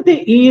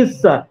 Samskriti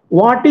is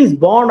what is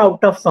born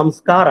out of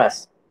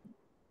samskaras.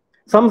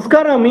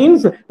 Samskara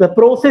means the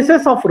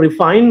processes of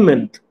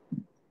refinement.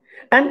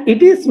 And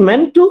it is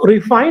meant to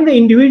refine the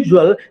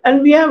individual.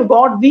 And we have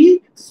got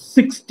the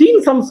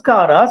 16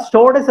 samskaras,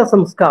 stored as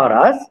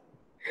samskaras,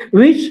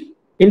 which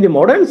in the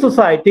modern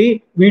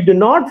society, we do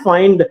not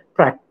find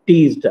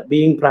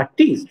being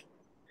practiced.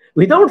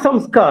 Without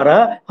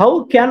samskara,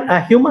 how can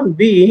a human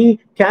being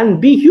can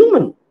be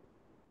human?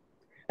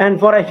 And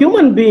for a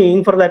human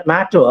being, for that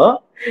matter,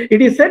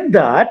 it is said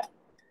that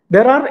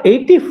there are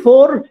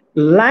 84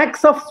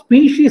 lakhs of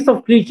species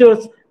of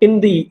creatures in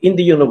the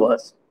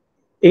universe.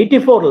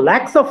 84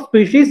 lakhs of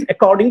species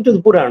according to the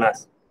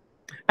Puranas.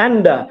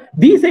 And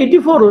these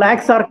 84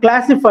 lakhs are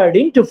classified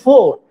into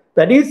four.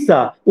 That is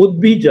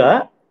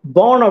Udbija,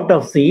 born out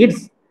of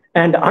seeds,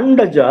 and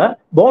Andaja,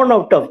 born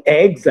out of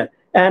eggs,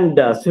 and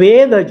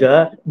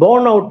Svedaja,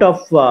 born out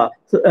of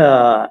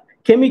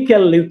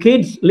chemical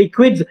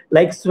liquids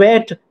like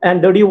sweat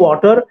and dirty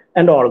water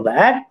and all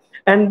that.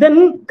 And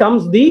then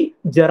comes the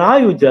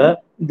Jarayuja,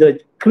 the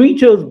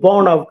creatures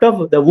born out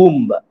of the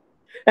womb.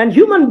 And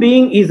human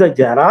being is a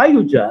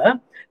Jarayuja.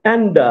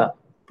 And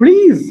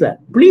please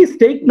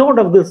take note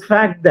of this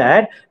fact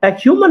that a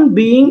human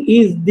being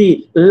is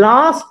the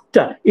last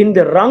in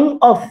the rung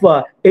of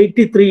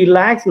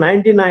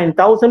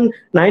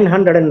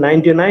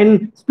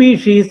 83,99,999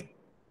 species.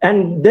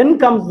 And then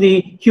comes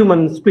the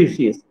human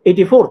species,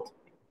 84th.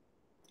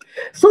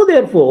 So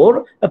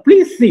therefore,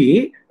 please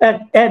see,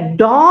 a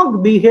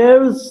dog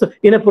behaves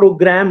in a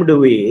programmed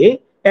way.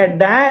 A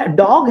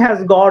dog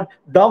has got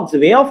dog's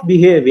way of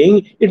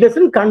behaving. It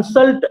doesn't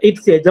consult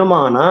its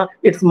yajamana,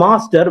 its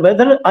master,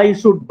 whether I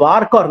should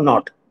bark or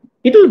not.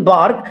 It will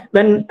bark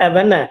when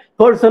a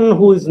person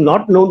who is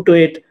not known to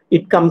it,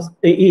 it comes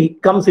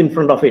in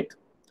front of it.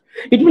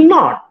 It will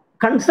not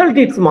consult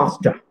its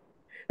master.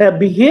 The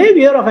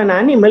behavior of an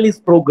animal is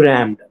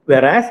programmed,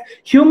 whereas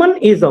human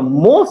is a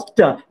most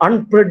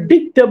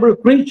unpredictable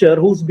creature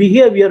whose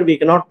behavior we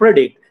cannot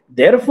predict.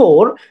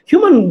 Therefore,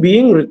 human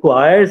being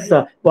requires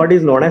what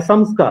is known as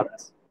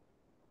samskaras.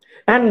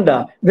 And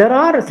there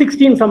are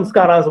 16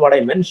 samskaras, what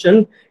I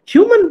mentioned.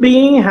 Human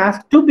being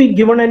has to be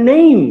given a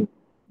name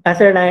as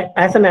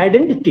an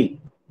identity.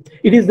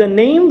 It is the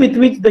name with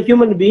which the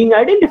human being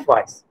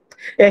identifies.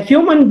 A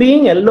human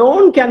being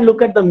alone can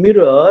look at the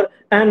mirror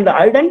and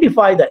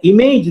identify the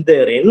image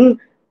therein,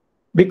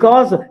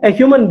 because a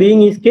human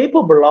being is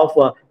capable of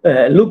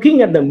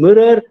looking at the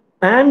mirror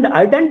and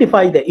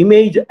identify the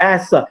image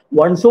as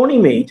one's own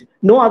image.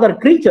 No other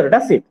creature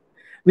does it.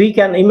 We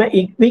can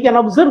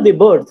observe the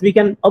birds, we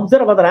can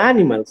observe other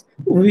animals.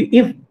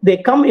 If they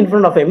come in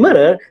front of a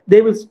mirror,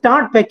 they will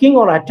start pecking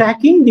or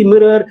attacking the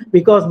mirror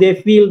because they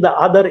feel the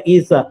other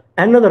is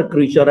another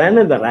creature,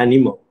 another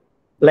animal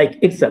like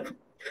itself.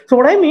 So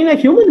what I mean, a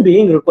human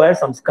being requires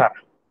samskara.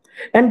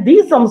 And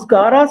these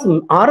samskaras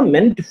are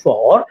meant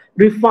for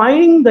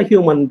refining the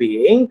human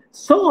being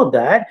so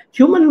that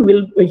human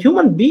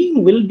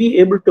being will be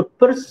able to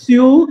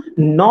pursue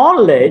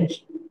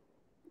knowledge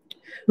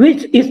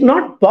which is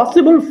not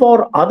possible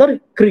for other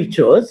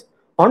creatures.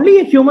 Only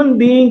a human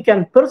being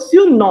can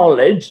pursue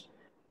knowledge,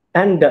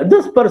 and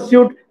this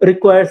pursuit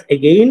requires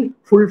again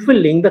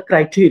fulfilling the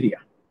criteria.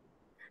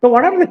 Now,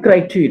 what are the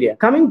criteria?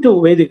 Coming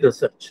to Vedic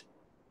research.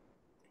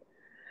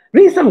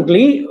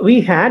 Recently,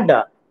 we had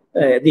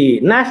the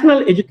National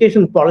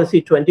Education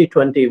Policy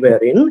 2020,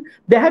 wherein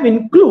they have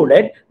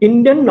included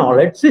Indian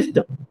knowledge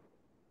system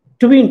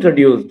to be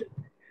introduced.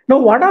 Now,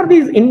 what are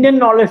these Indian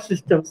knowledge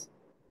systems?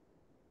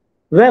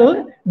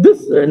 Well,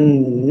 this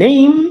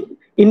name,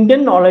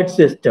 Indian knowledge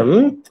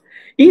system,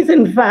 is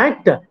in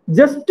fact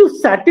just to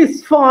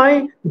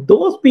satisfy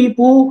those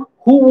people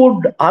who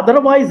would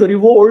otherwise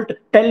revolt,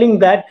 telling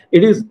that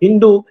it is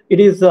Hindu, it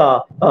is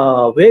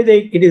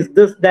Vedic, it is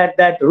this,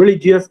 that,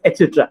 religious,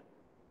 etc.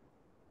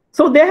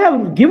 So they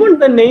have given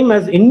the name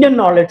as Indian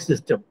knowledge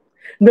system.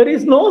 There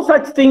is no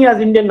such thing as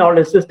Indian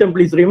knowledge system.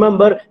 Please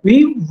remember,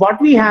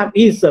 what we have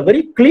is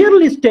very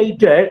clearly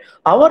stated.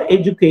 Our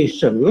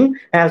education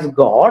has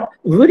got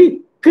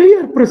very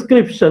clear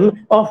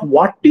prescription of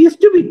what is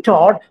to be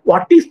taught,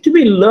 what is to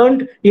be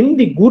learned in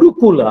the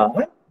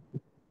Gurukula.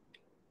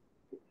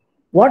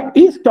 What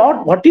is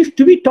taught, what is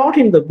to be taught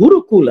in the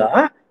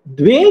Gurukula,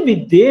 dve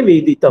vidye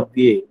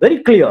veditavye.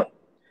 Very clear.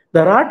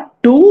 There are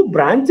two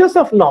branches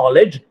of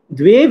knowledge,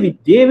 dve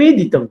vidye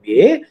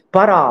veditavye,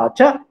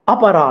 paracha,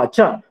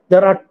 aparacha.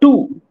 There are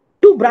two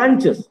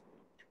branches,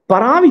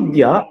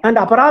 paravidya and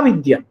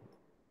aparavidya.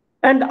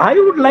 And I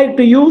would like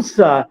to use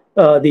the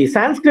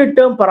Sanskrit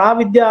term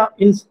paravidya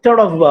instead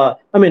of,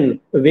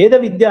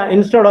 Vedavidya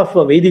instead of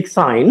Vedic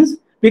science,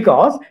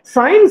 because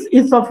science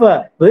is of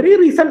a very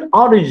recent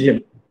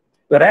origin.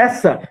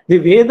 Whereas the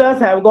Vedas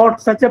have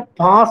got such a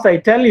past, I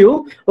tell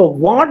you,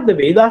 what the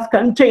Vedas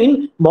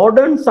contain,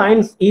 modern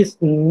science is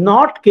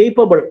not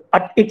capable,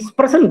 at its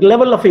present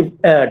level of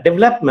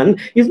development,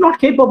 is not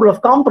capable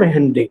of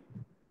comprehending.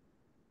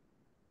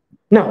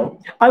 Now,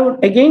 I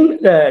would again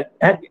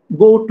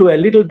go to a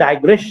little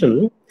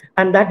digression,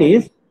 and that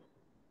is,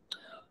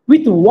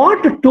 with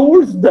what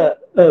tools the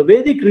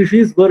Vedic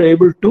rishis were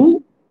able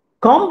to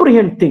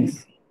comprehend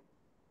things.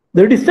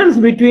 The distance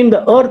between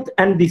the earth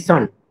and the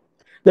sun,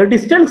 the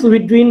distance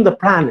between the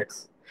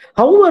planets.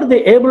 How were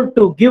they able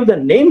to give the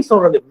names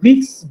of the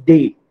week's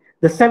day?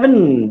 The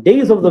 7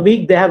 days of the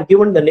week, they have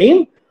given the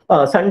name,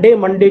 Sunday,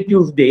 Monday,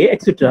 Tuesday,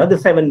 etc. The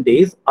 7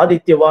 days,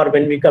 Adityavar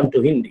when we come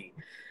to Hindi.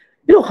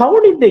 You know, how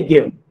did they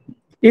give?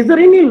 Is there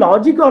any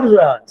logic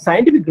or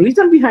scientific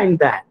reason behind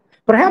that?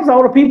 Perhaps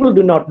our people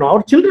do not know.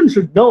 Our children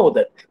should know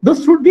that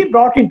this should be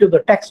brought into the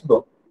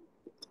textbook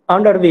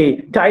under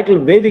the title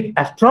Vedic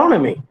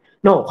Astronomy.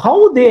 Now,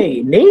 how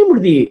they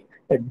named the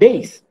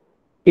days,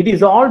 it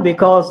is all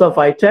because of,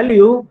 I tell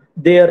you,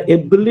 their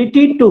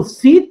ability to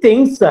see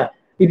things.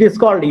 It is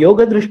called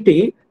Yoga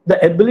Drishti,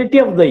 the ability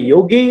of the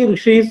Yogi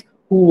Rishis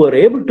who were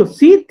able to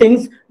see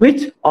things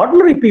which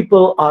ordinary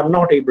people are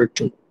not able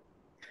to.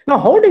 Now,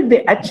 how did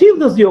they achieve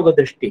this Yoga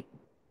Drishti?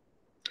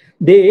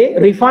 They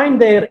refined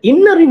their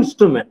inner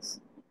instruments.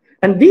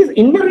 And these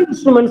inner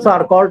instruments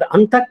are called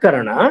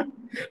antakarana,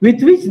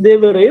 with which they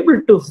were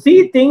able to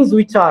see things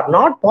which are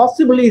not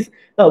possible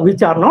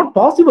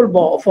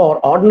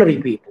for ordinary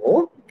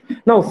people.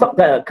 Now,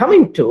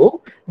 coming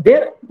to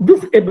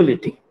this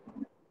ability,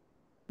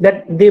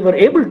 that they were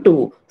able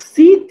to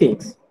see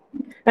things.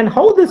 And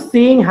how this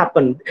seeing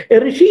happened? A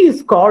rishi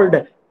is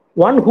called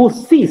one who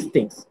sees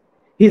things.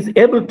 He is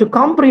able to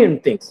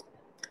comprehend things.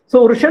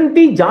 So,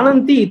 rishanti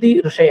jananti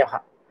iti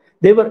rishayaha.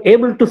 They were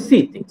able to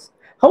see things.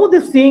 How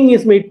this seeing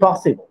is made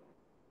possible?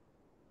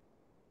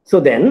 So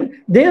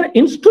then, their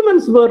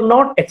instruments were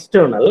not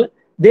external.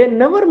 They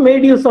never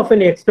made use of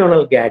any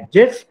external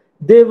gadgets.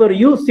 They were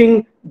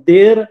using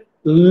their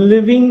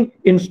living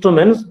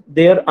instruments,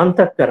 their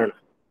antakarana.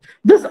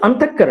 This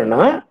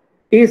antakarana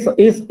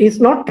is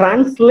not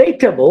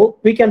translatable.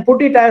 We can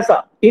put it as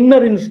an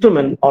inner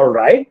instrument, all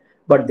right.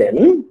 But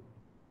then,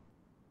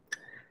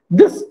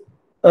 this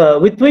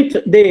with which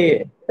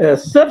they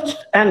searched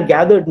and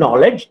gathered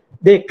knowledge,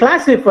 they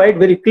classified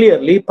very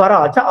clearly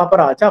paracha,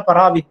 aparacha,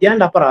 paravidya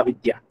and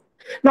aparavidya.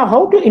 Now,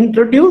 how to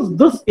introduce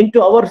this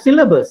into our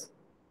syllabus?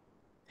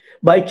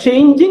 By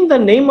changing the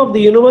name of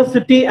the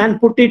university and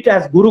put it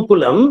as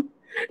Gurukulam,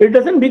 it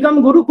doesn't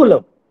become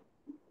Gurukulam.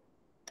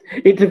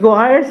 It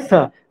requires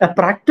a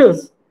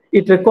practice.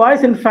 It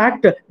requires, in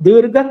fact,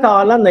 Dirgha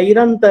Kala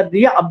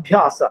Nairantarya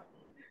Abhyasa.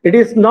 It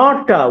is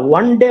not a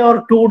 1 day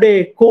or 2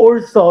 day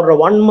course or a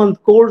 1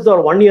 month course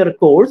or 1 year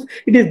course.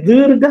 It is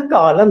Dirgha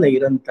Kala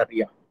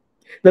Nairantarya.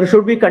 There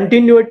should be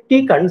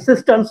continuity,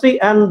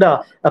 consistency, and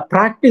a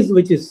practice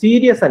which is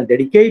serious and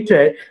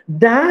dedicated.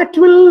 That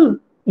will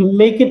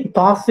make it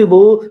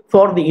possible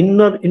for the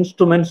inner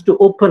instruments to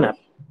open up.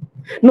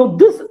 Now,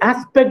 this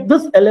aspect,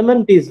 this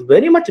element is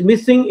very much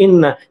missing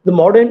in the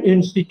modern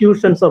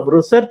institutions of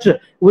research,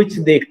 which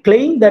they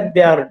claim that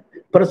they are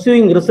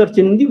pursuing research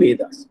in the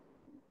Vedas.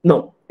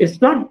 No,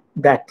 it's not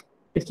that.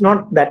 It's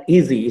not that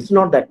easy. It's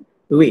not that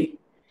way.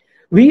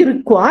 We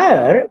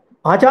require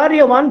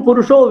Acharyavan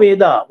Purusho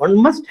Veda. One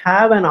must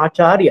have an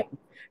Acharya.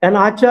 An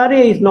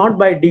Acharya is not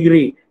by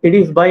degree. It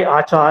is by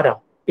Achara.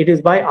 It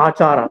is by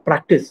Achara,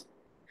 practice,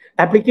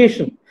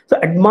 application. So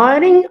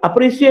admiring,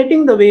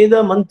 appreciating the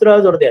Veda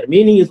mantras or their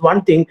meaning is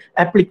one thing,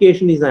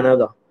 application is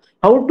another.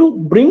 How to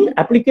bring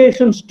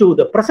applications to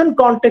the present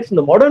context in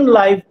the modern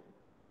life,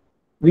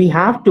 we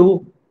have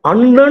to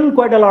unlearn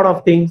quite a lot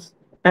of things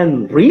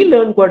and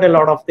relearn quite a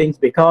lot of things,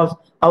 because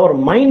our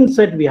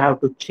mindset we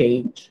have to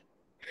change.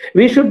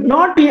 We should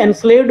not be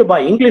enslaved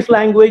by English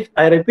language,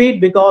 I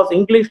repeat, because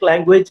English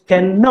language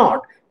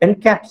cannot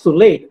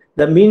encapsulate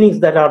the meanings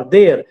that are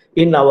there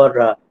in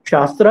our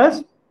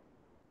Shastras.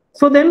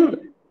 So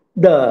then,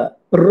 the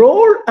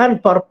role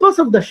and purpose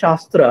of the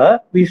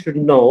Shastra, we should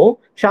know,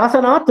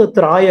 Shasanat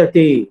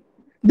Trayate.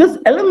 This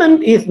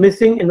element is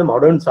missing in the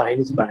modern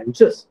science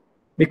branches.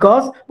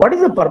 Because what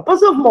is the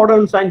purpose of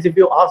modern science if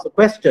you ask a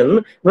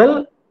question?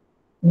 Well,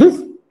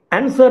 this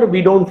answer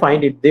we don't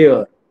find it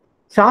there.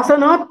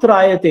 Shasanat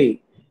Trayate.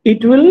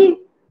 It will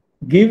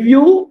give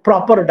you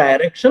proper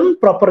direction,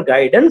 proper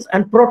guidance,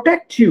 and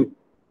protect you.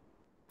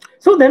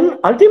 So then,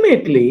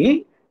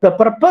 ultimately, the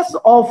purpose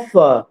of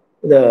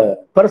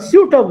the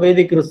pursuit of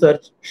Vedic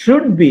research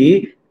should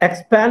be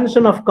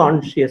expansion of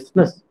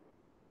consciousness.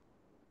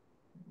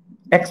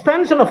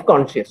 Expansion of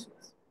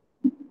consciousness.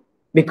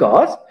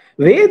 Because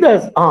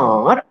Vedas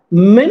are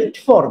meant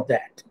for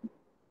that.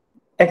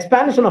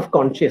 Expansion of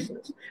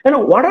consciousness.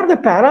 And what are the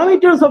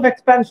parameters of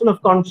expansion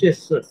of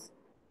consciousness?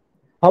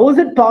 How is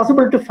it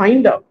possible to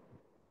find out?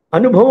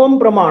 Anubhavam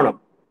pramanam.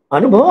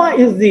 Anubhava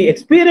is the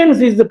experience,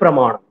 is the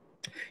pramanam.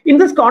 In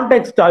this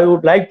context, I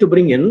would like to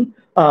bring in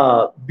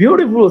a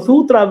beautiful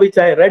sutra which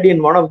I read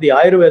in one of the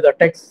Ayurveda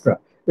texts,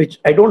 which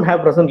I don't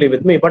have presently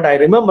with me, but I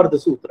remember the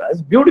sutra.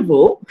 It's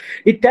beautiful.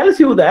 It tells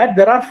you that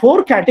there are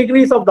 4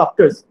 categories of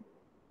doctors.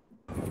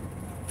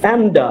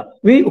 And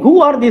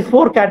who are these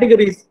 4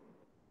 categories?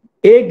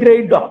 A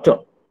grade doctor,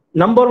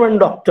 number 1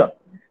 doctor,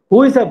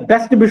 who is a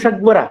best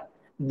Bishagvara,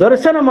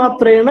 Darshana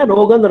Matrena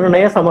Roga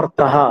Nirnaya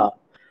Samarthaha.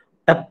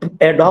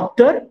 A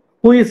doctor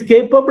who is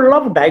capable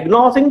of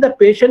diagnosing the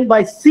patient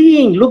by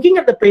seeing, looking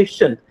at the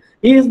patient.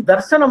 He is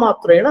Darshana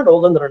Matrena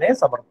Roga Nirnaya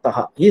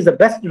Samarthaha. He is the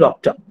best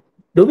doctor.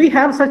 Do we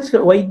have such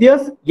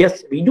Vaidyas?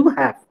 Yes, we do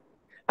have.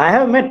 I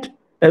have met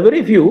a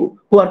very few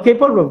who are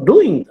capable of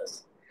doing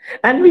this.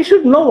 And we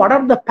should know what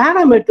are the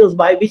parameters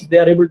by which they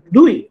are able to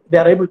do it. They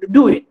are able to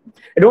do it.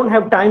 I don't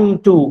have time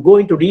to go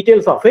into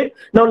details of it.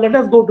 Now let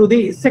us go to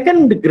the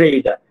second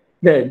grade,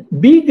 the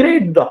B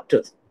grade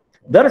doctors.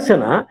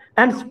 Darshana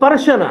and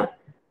Sparshana,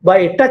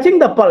 by touching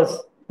the pulse,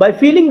 by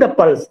feeling the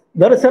pulse,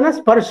 Darshana,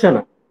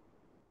 Sparshana,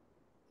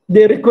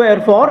 they require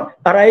for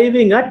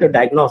arriving at the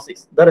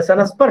diagnosis.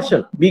 Darshana,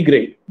 Sparshana, B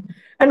grade.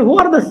 And who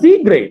are the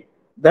C grade?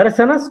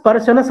 Darshana,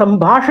 Sparshana,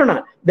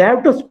 Sambhashana. They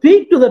have to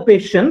speak to the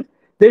patient.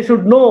 They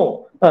should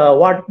know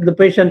what the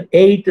patient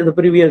ate the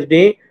previous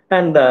day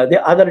and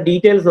the other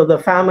details of the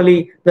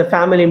family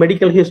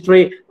medical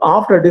history.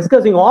 After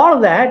discussing all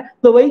that,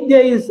 the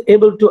Vaidya is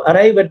able to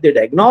arrive at the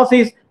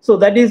diagnosis. So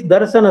that is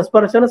Darshana,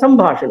 Sparshana,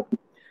 Sambhashana.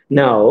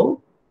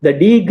 Now, The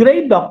D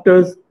grade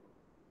doctors,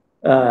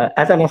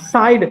 as an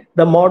aside,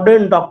 the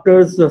modern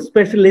doctors,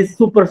 specialists,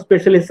 super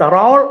specialists are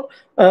all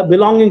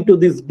belonging to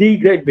this D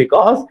grade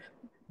because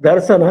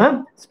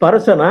Darsana,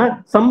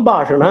 Sparshana,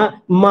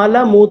 Sambhashana, Mala,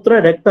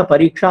 Mutra, Rekta,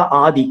 Pariksha,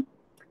 Adi.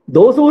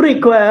 Those who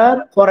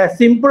require for a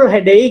simple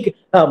headache,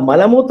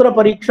 Malamutra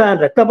Pariksha and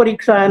Rekta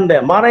Pariksha and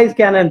MRI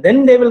scan, and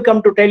then they will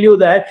come to tell you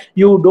that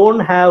you don't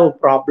have a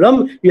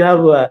problem, you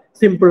have a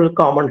simple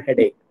common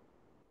headache.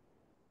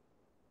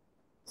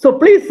 So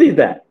please see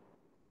that.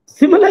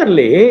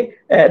 Similarly,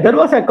 there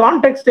was a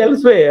context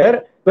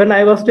elsewhere when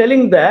I was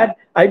telling that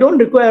I don't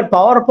require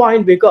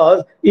PowerPoint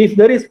because if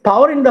there is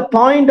power in the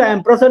point I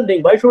am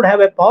presenting, why should I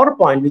have a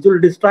PowerPoint which will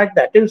distract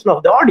the attention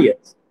of the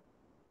audience?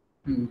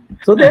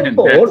 So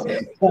therefore,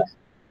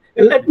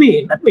 let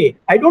me,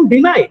 I don't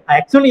deny.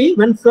 Actually,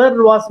 when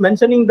Sir was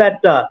mentioning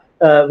that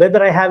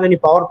whether I have any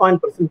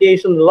PowerPoint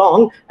presentation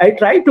long, I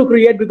try to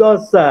create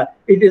because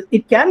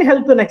it can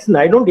help the next.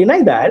 I don't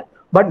deny that.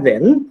 But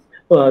then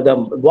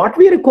what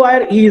we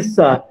require is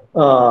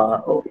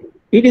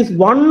it is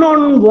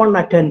one-on-one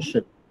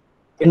attention.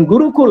 In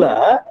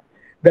Gurukula,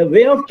 the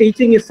way of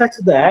teaching is such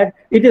that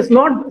it is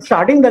not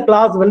starting the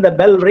class when the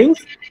bell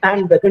rings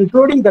and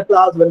concluding the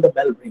class when the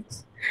bell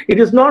rings. It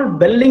is not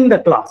belling the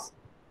class.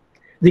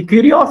 The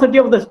curiosity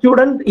of the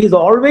student is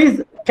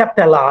always kept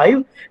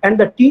alive, and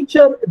the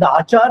teacher, the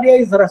acharya,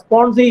 is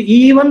responsive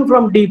even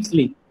from deep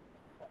sleep.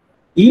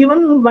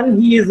 Even when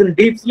he is in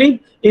deep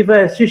sleep, if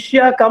a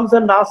shishya comes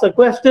and asks a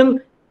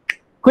question,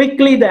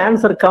 quickly the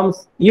answer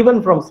comes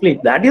even from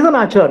sleep. That is an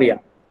acharya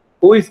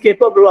who is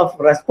capable of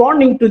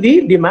responding to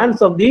the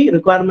demands of the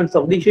requirements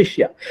of the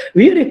shishya.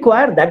 We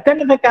require that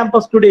kind of a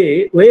campus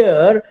today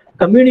where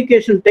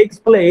communication takes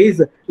place,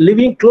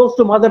 living close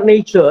to Mother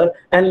Nature,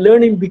 and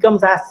learning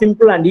becomes as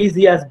simple and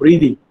easy as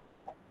breathing.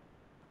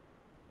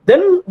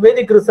 Then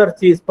Vedic research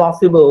is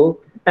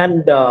possible,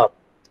 and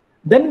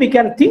then we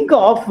can think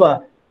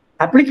of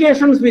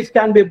applications which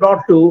can be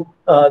brought to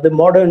the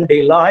modern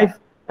day life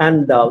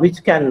and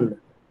which can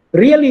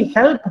really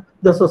help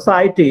the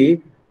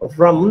society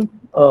from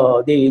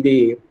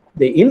the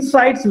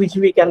insights which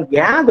we can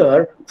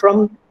gather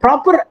from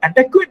proper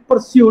adequate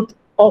pursuit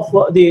of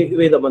the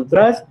Veda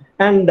mantras.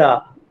 And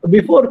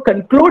before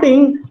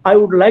concluding, I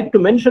would like to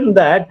mention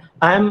that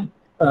I am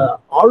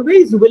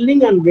always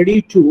willing and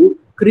ready to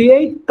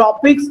create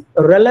topics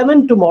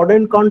relevant to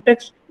modern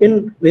context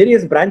in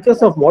various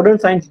branches of modern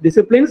science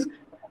disciplines,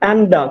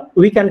 and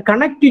we can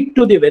connect it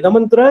to the Veda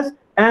mantras,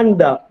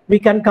 and we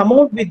can come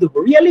out with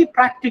really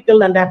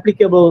practical and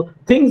applicable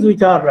things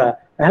which are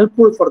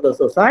helpful for the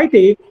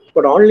society,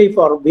 but only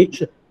for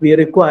which we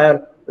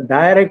require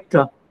direct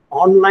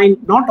online,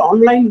 not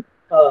online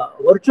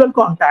virtual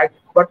contact,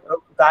 but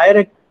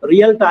direct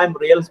real-time,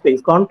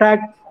 real-space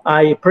contact.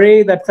 I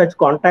pray that such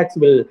contacts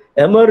will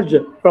emerge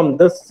from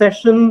this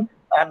session,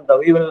 and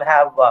we will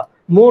have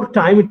more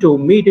time to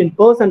meet in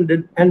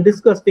person and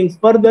discuss things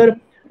further.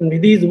 And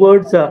with these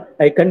words,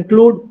 I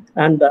conclude,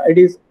 and it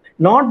is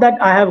not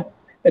that I have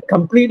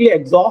completely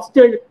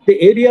exhausted the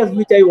areas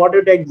which I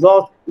wanted to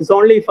exhaust. It's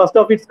only first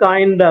of its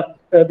kind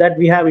that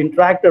we have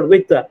interacted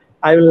with.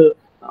 I will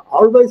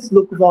always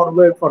look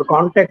forward for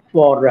context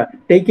for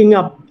taking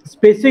up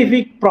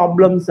specific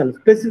problems and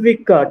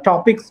specific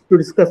topics to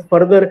discuss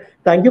further.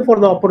 Thank you for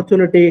the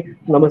opportunity.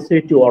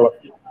 Namaste to all of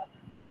you.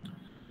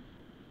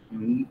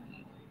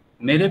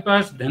 मेरे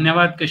पास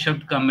धन्यवाद के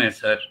शब्द कम है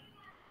sir.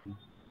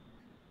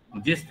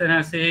 जिस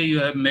तरह से you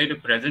have made a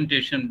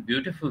presentation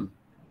beautiful,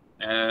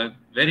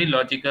 very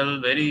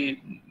logical,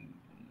 very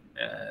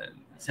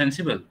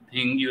sensible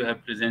thing you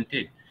have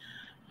presented.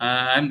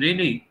 I'm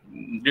really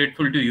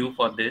grateful to you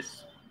for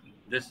this.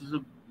 This is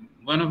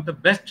one of the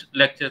best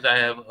lectures I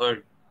have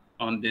heard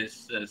on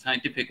this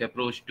scientific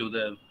approach to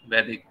the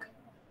Vedic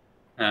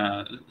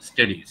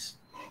studies.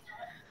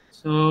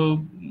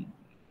 So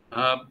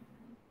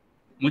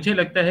मुझे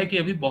लगता है कि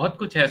अभी बहुत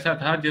कुछ ऐसा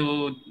था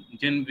जो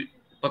जिन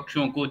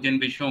पक्षों को, जिन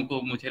विषयों को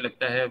मुझे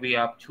लगता है अभी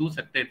आप छू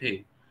सकते थे,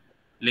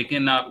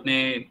 लेकिन आपने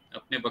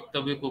अपने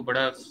वक्तव्य को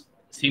बड़ा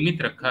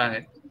सीमित रखा है.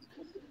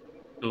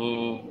 तो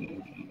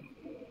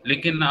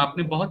लेकिन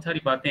आपने बहुत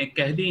सारी बातें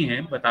कह दी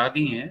हैं, बता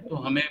दी हैं, तो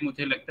हमें,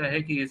 मुझे लगता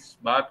है कि इस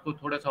बात को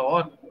थोड़ा सा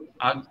और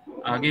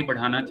आगे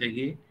बढ़ाना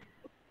चाहिए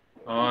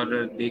और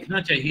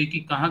देखना चाहिए कि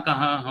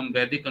कहाँ हम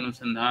वैदिक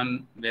अनुसंधान,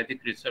 वैदिक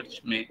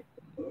रिसर्च में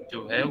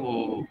जो है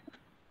वो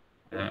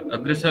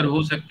अग्रसर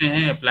हो सकते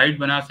हैं, अप्लाइड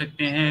बना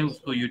सकते हैं,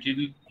 उसको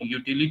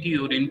यूटिलिटी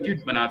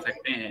ओरिएंटेड बना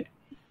सकते हैं.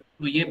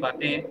 तो ये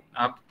बातें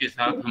आपके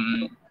साथ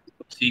हम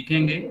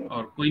सीखेंगे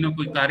और कोई ना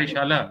कोई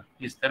कार्यशाला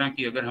इस तरह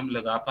की अगर हम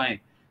लगा पाएँ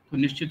तो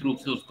निश्चित रूप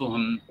से उसको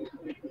हम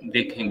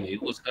देखेंगे,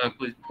 उसका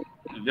कोई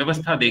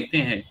व्यवस्था देखते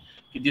हैं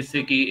कि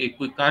जिससे कि एक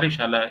कोई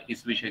कार्यशाला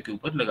इस विषय के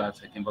ऊपर लगा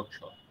सकें,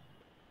 वर्कशॉप.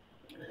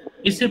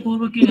 इससे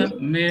पूर्व की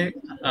मैं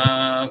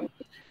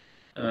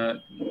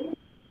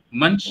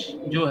मंच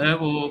जो है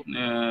वो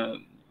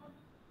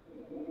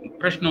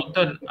प्रश्न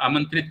उत्तर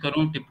आमंत्रित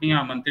करूं, टिप्पणियां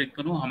आमंत्रित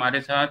करूं.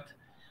 हमारे साथ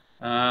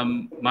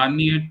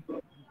माननीय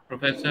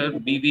प्रोफेसर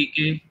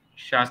BVK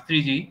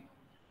शास्त्री जी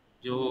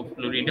जो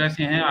फ्लोरिडा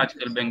से हैं,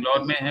 आजकल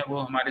बेंगलोर में हैं, वो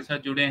हमारे साथ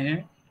जुड़े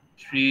हैं।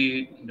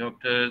 श्री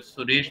डॉक्टर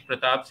सुरेश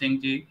प्रताप सिंह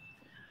जी,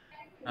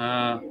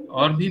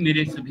 और भी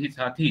मेरे सभी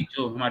साथी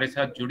जो हमारे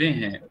साथ जुड़े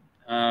हैं,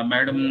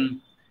 मैडम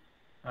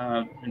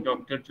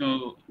डॉक्टर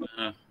जो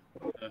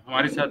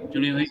हमारे साथ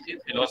जुड़ी हुई थी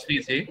फिलॉसफी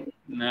से,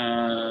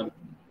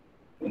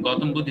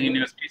 गौतम बुद्ध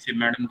यूनिवर्सिटी से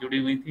मैडम जुड़ी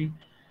हुई थी,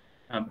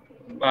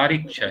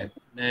 बारिक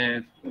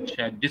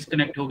शायद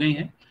डिस्कनेक्ट हो गई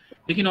हैं,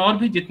 लेकिन और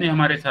भी जितने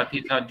हमारे साथी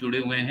साथ जुड़े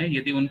हुए हैं,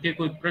 यदि उनके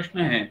कोई प्रश्न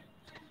हैं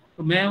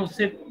तो मैं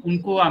उससे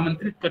उनको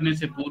आमंत्रित करने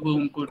से पूर्व,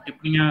 उनको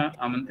टिप्पणियां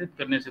आमंत्रित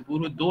करने से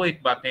पूर्व दो एक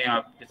बातें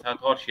आपके साथ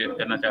और शेयर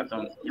करना चाहता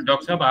हूँ।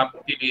 डॉक्टर साहब,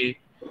 आपके लिए,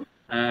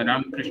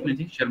 रामकृष्ण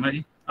जी शर्मा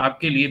जी,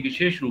 आपके लिए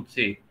विशेष रूप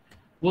से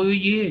वो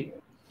ये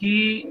कि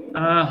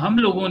हम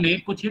लोगों ने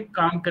कुछ एक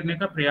काम करने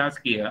का प्रयास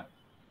किया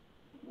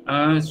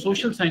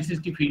सोशल साइंसेज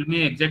की फील्ड में।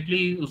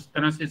 एग्जैक्टली उस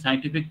तरह से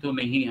साइंटिफिक तो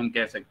नहीं हम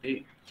कह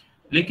सकते,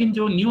 लेकिन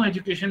जो न्यू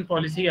एजुकेशन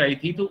पॉलिसी आई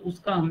थी तो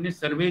उसका हमने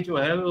सर्वे जो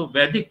है वो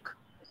वैदिक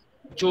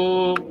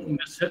जो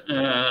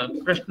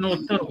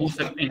प्रश्नोत्तर हो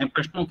सकते हैं,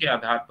 प्रश्नों के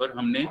आधार पर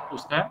हमने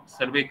उसका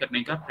सर्वे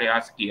करने का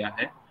प्रयास किया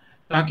है,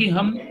 ताकि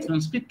हम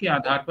संस्कृत के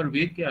आधार पर,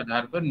 वेद के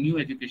आधार पर न्यू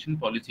एजुकेशन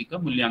पॉलिसी का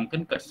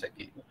मूल्यांकन कर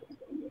सकें।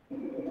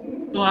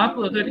 तो आप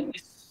अगर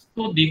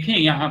इसको देखें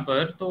यहाँ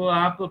पर, तो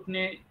आप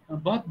अपने,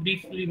 बहुत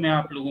ब्रीफली मैं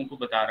आप लोगों को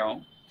बता रहा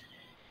हूँ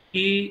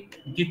कि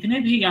जितने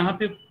भी यहाँ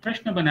पे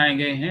प्रश्न बनाए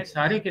गए हैं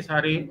सारे के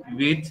सारे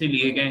वेद से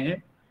लिए गए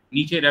हैं,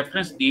 नीचे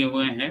रेफरेंस दिए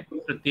हुए हैं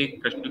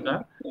प्रत्येक प्रश्न का,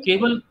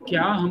 केवल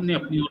क्या हमने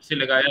अपनी ओर से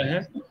लगाया है,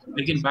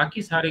 लेकिन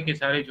बाकी सारे के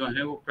सारे जो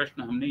हैं वो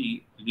प्रश्न हमने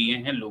लिए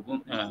हैं लोगों,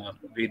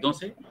 वेदों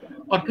से,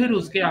 और फिर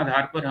उसके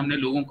आधार पर हमने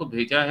लोगों को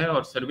भेजा है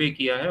और सर्वे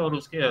किया है, और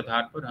उसके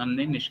आधार पर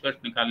हमने निष्कर्ष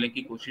निकालने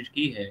की कोशिश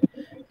की है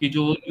कि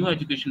जो न्यू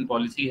एजुकेशन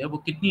पॉलिसी है वो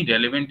कितनी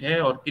रेलेवेंट है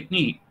और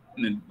कितनी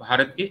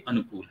भारत के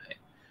अनुकूल है।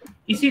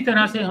 इसी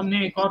तरह से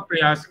हमने एक और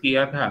प्रयास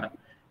किया था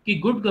कि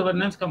गुड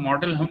गवर्नेंस का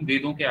मॉडल हम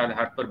वेदों के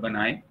आधार पर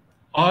बनाएं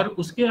और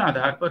उसके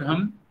आधार पर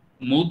हम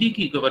मोदी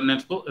की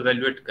गवर्नेंस को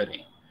इवेल्युएट करें।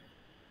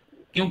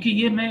 क्योंकि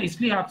ये मैं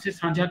इसलिए आपसे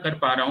साझा कर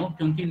पा रहा हूं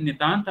क्योंकि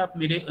नितांत आप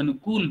मेरे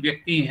अनुकूल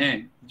व्यक्ति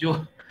हैं,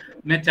 जो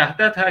मैं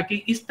चाहता था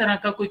कि इस तरह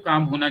का कोई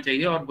काम होना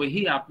चाहिए, और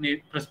वही आपने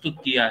प्रस्तुत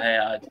किया है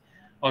आज,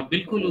 और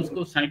बिल्कुल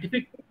उसको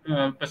साइंटिफिक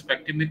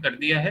पर्सपेक्टिव में कर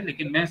दिया है,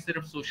 लेकिन मैं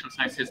सिर्फ सोशल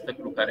साइंसेस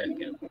तक रुका रह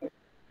गया।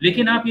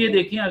 लेकिन आप ये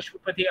देखिए,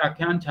 अश्वपति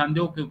आख्यान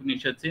छांदोग्य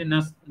उपनिषद से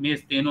न में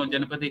स्तेनो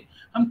जनपदे,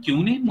 हम क्यों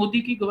नहीं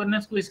मोदी की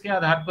गवर्नेंस को इसके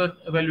आधार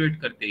पर एवेल्युएट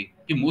करते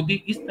कि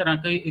मोदी इस तरह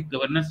का एक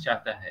गवर्नेंस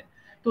चाहता है।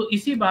 तो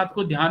इसी बात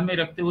को ध्यान में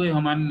रखते हुए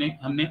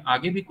हमने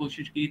आगे भी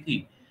कोशिश की थी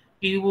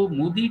कि वो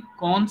मोदी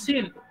कौन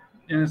से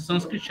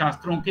संस्कृत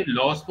शास्त्रों के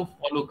लॉज को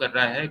फॉलो कर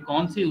रहा है,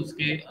 कौन से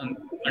उसके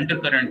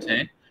अंडरकरंट्स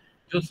हैं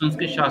जो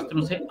संस्कृत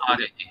शास्त्रों से आ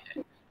रहे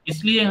हैं।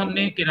 इसलिए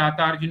हमने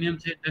किरातार्जुनियम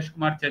से, दश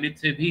कुमार चरित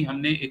से भी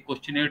हमने एक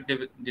क्वेश्चनेयर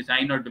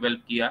डिजाइन और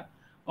डेवलप किया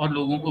और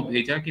लोगों को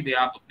भेजा कि भाई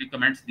आप अपने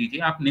कमेंट्स दीजिए,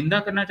 आप निंदा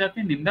करना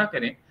चाहते हैं निंदा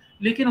करें,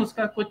 लेकिन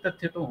उसका कोई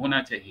तथ्य तो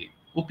होना चाहिए।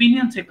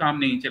 ओपिनियन से काम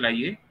नहीं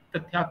चलाइए,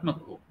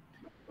 तथ्यात्मक हो।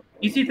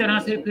 इसी तरह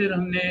से फिर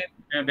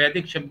हमने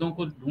वैदिक शब्दों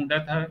को ढूंढा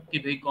था कि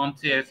भाई कौन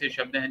से ऐसे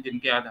शब्द हैं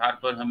जिनके आधार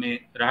पर हमें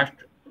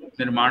राष्ट्र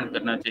निर्माण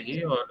करना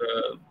चाहिए और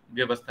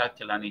व्यवस्था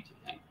चलानी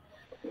चाहिए।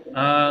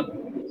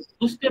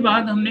 उसके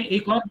बाद हमने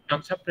एक और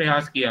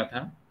प्रयास किया था,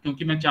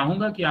 क्योंकि मैं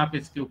चाहूंगा कि आप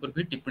इसके ऊपर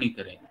भी टिप्पणी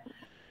करें,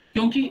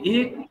 क्योंकि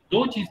एक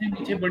दो चीजें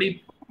मुझे बड़ी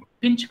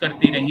पिंच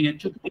करती रही हैं,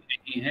 चुभती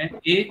रही हैं।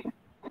 एक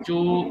जो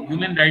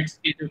ह्यूमन राइट्स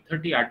के जो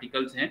 30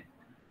 आर्टिकल्स हैं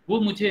वो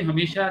मुझे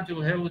हमेशा जो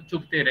है वो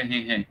चुभते रहे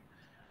हैं,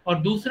 और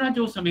दूसरा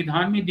जो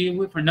संविधान में दिए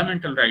हुए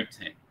फंडामेंटल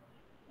राइट्स हैं,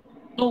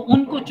 तो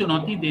उनको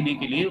चुनौती देने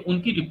के लिए,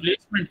 उनकी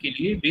रिप्लेसमेंट के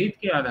लिए वेद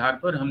के आधार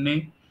पर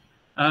हमने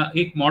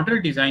एक मॉडल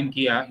डिजाइन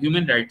किया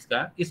ह्यूमन राइट्स का।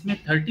 इसमें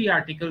 30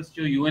 आर्टिकल्स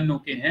जो यूएनओ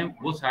के हैं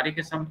वो सारे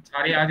के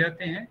सारे आ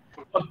जाते हैं,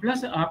 और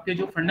प्लस आपके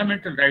जो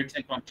फंडामेंटल राइट्स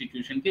हैं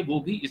कॉन्स्टिट्यूशन के, वो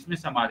भी इसमें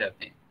समा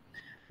जाते हैं।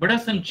 बड़ा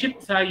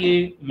संक्षिप्त सा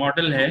ये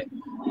मॉडल है,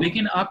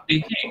 लेकिन आप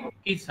देखें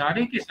कि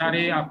सारे के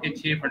सारे आपके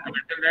 6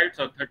 फंडामेंटल राइट्स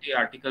और 30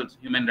 आर्टिकल्स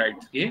ह्यूमन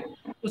राइट्स के,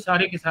 तो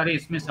सारे के सारे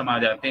इसमें समा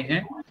जाते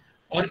हैं,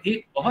 और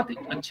एक बहुत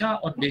अच्छा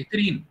और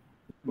बेहतरीन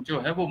जो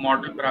है वो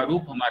मॉडल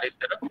प्रारूप हमारे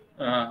तरफ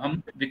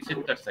हम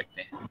विकसित कर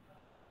सकते हैं।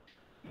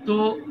 तो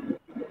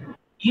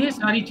ये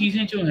सारी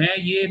चीजें जो हैं,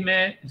 ये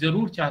मैं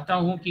जरूर चाहता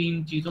हूं कि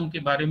इन चीजों के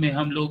बारे में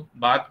हम लोग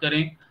बात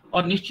करें,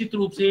 और निश्चित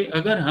रूप से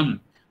अगर हम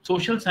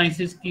सोशल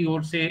साइंसेस की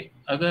ओर से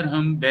अगर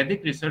हम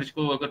वैदिक रिसर्च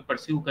को अगर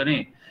परस्यू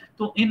करें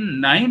तो इन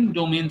 9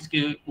 डोमेन्स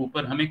के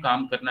ऊपर हमें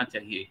काम करना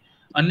चाहिए।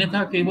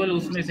 अन्यथा केवल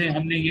उसमें से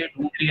हमने ये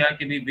ढूंढ लिया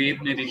कि भाई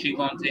वेद में ऋषि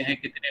कौन से हैं,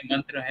 कितने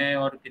मंत्र हैं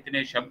और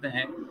कितने शब्द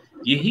हैं,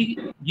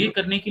 ये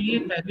करने के लिए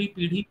पहली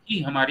पीढ़ी की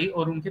हमारी,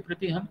 और उनके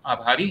प्रति हम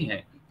आभारी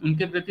हैं,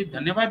 उनके प्रति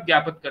धन्यवाद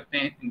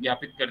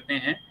ज्ञापित करते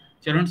हैं,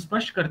 चरण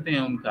स्पर्श करते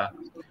हैं उनका।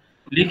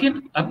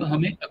 लेकिन अब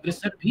हमें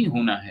अग्रसर भी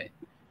होना है,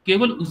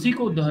 केवल उसी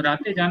को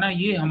दोहराते जाना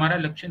ये हमारा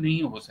लक्ष्य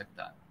नहीं हो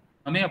सकता।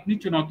 हमें अपनी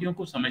चुनौतियों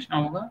को समझना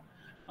होगा,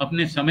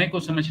 अपने समय को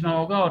समझना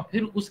होगा, और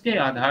फिर उसके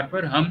आधार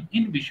पर हम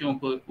इन विषयों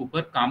को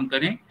ऊपर काम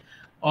करें।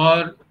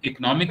 और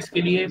इकोनॉमिक्स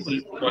के लिए,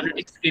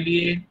 पॉलिटिक्स के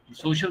लिए,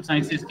 सोशल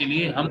साइंसेस के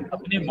लिए हम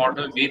अपने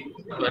मॉडल वेद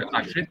पर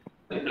आश्रित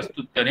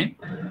प्रस्तुत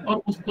करें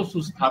और उसको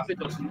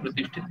सुस्थापित और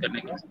सुप्रतिष्ठित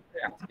करने का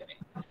प्रयास करें।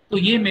 तो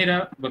ये मेरा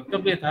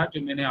वक्तव्य था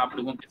जो मैंने आप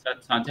लोगों के साथ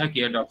साझा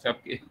किया डॉक्टर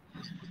साहब के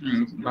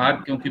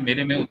बाद, क्योंकि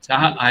मेरे में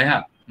उत्साह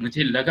आया,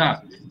 मुझे लगा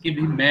कि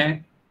भी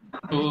मैं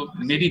तो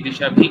मेरी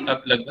दिशा भी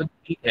अब लगभग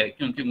ठीक है,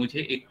 क्योंकि मुझे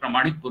एक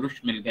प्रमाणित पुरुष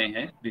मिल गए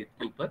हैं वेद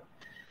के ऊपर।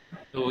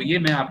 तो ये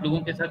मैं आप लोगों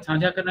के साथ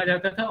साझा करना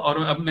चाहता था।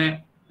 और अब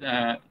मैं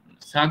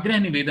साग्रह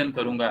निवेदन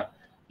करूंगा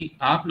कि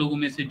आप लोगों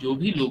में से जो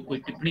भी लोग कोई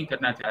टिप्पणी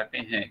करना चाहते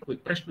हैं, कोई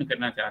प्रश्न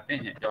करना चाहते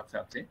हैं डॉक्टर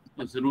साहब से,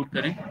 तो जरूर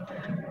करें।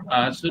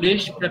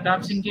 सुरेश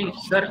प्रताप सिंह जी,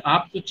 सर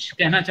आप कुछ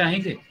कहना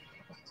चाहेंगे?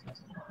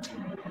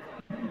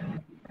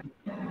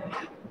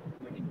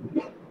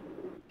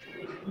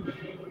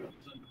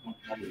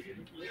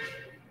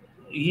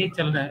 ये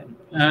चल रहा है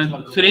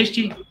सुरेश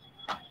जी।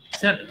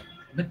 सर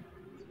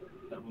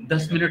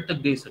 10 मिनट तक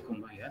दे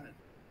सकूंगा यार,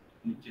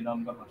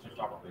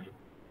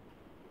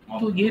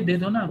 तो ये दे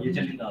दो ना,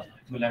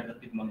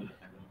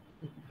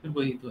 फिर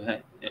वही तो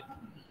है यार,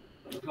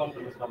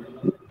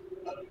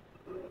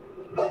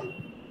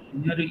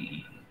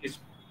 इस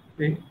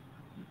पे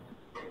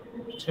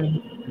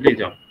ले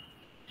जाओ।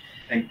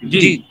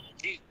 जी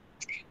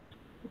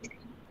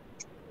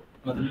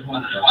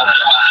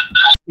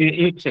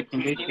एक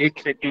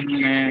सेकंड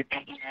में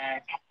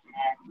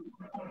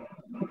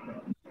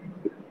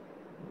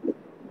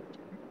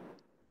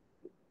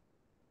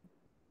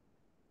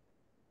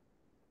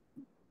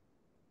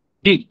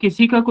जी,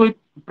 किसी का कोई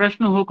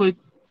प्रश्न हो, कोई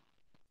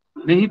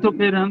नहीं तो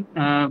फिर हम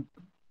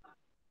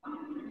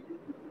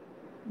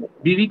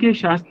बीवी के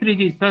शास्त्री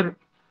जी, सर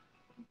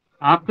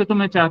आपके तो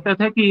मैं चाहता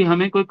था कि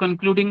हमें कोई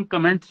कंक्लूडिंग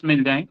कमेंट्स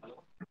मिल जाएं।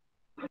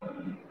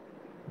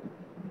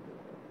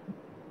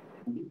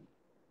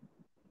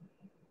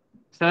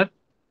 Sir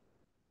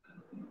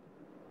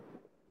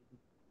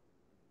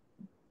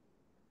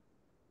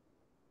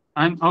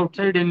I am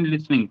outside in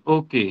listening.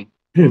 Okay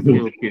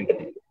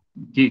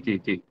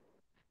ji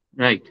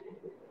right.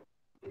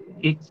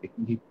 एक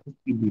सेकंड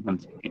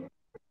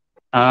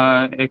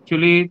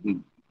एक्चुअली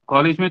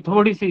कॉलेज में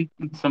थोड़ी सी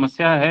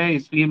समस्या है,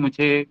 इसलिए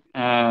मुझे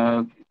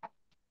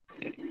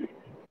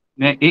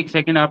मैं 1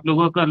 सेकंड आप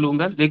लोगों का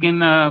लूंगा, लेकिन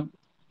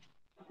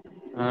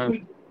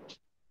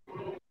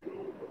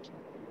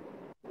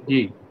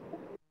जी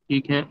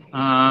ठीक है।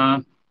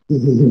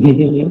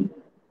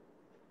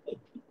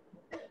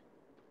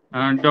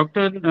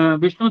 डॉक्टर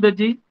विष्णुदत्त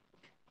जी,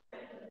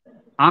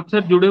 आप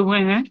सर जुड़े हुए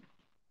हैं?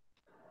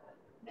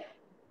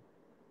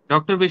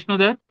 डॉक्टर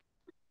विष्णुदत्त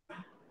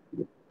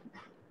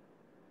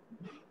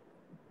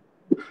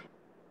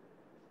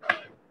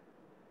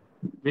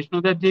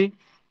जी,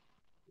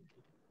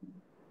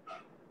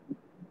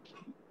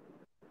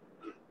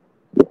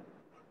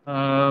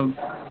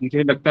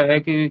 मुझे लगता है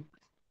कि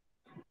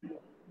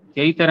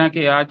कई तरह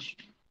के आज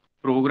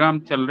प्रोग्राम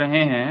चल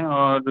रहे हैं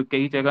और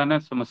कई जगह ना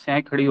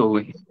समस्याएं खड़ी हो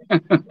गई।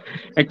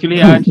 एक्चुअली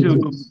आज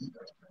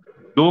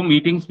 2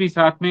 मीटिंग्स भी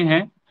साथ में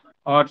हैं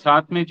और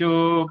साथ में जो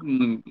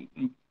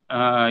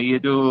ये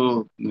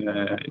जो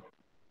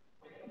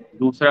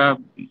दूसरा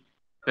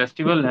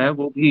फेस्टिवल है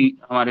वो भी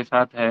हमारे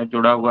साथ है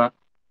जुड़ा हुआ,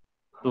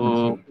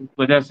 तो उस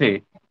वजह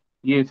से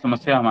ये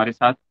समस्या हमारे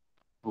साथ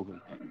हो गई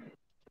है।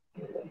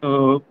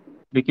 तो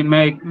लेकिन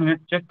मैं 1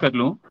 मिनट चेक कर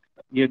लूं,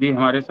 यदि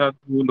हमारे साथ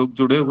वो लोग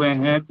जुड़े हुए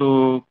हैं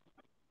तो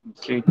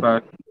एक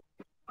बार।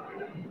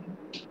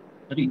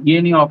 अरे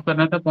ये नहीं ऑफ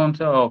करना था, कौन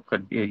सा ऑफ कर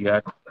दिया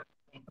यार,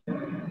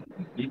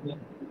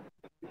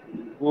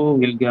 वो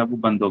हिल गया, वो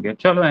बंद हो गया।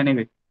 चलो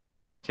एनीवे,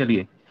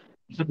 चलिए।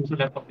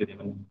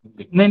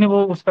 नहीं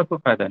वो उसका कोई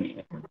फायदा नहीं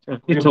है,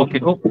 इट्स ओके।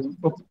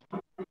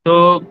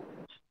 तो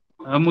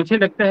मुझे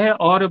लगता है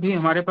और अभी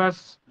हमारे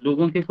पास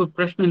लोगों के कोई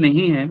प्रश्न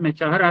नहीं है। मैं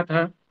चाह रहा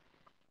था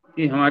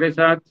कि हमारे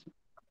साथ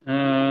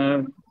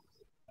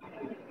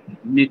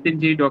नितिन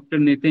जी, डॉक्टर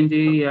नितिन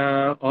जी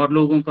या और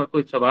लोगों का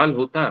कोई सवाल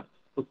होता,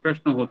 कोई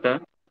प्रश्न होता,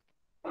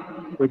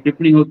 कोई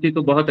टिप्पणी होती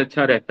तो बहुत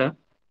अच्छा रहता।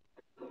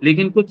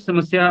 लेकिन कुछ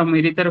समस्या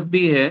मेरी तरफ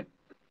भी है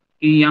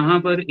कि यहाँ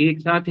पर एक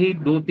साथ ही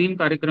 2-3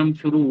 कार्यक्रम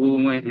शुरू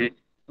हुए हैं,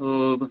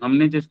 तो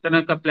हमने जिस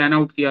तरह का प्लान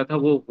आउट किया था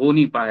वो हो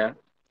नहीं पाया।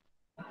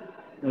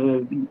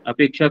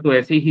 अपेक्षा तो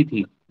ऐसी ही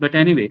थी, बट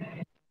एनीवे।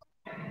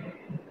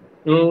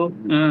 तो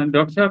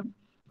डॉक्टर साहब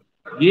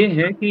ये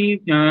है कि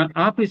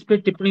आप इस पे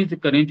टिप्पणी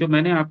करें, जो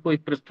मैंने आपको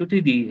एक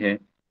प्रस्तुति दी है,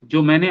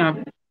 जो मैंने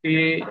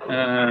आपसे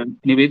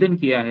निवेदन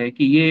किया है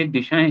कि ये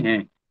दिशाएं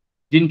हैं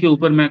जिनके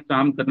ऊपर मैं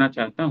काम करना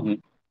चाहता हूं,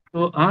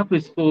 तो आप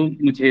इसको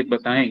मुझे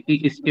बताएं कि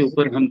इसके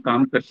ऊपर हम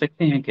काम कर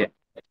सकते हैं क्या,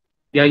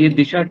 या ये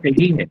दिशा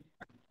सही है?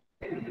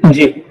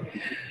 जी,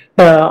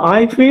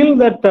 I feel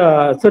that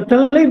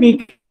certainly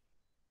we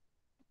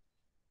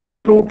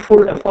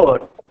fruitful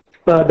effort.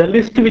 The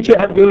list which you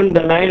have given,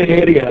 the 9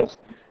 areas,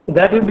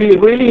 that will be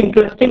really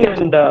interesting,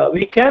 and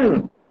we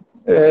can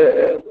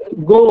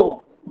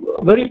go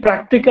very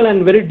practical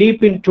and very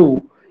deep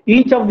into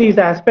each of these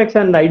aspects.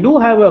 And I do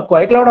have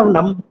quite a lot of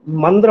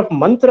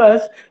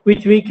mantras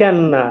which we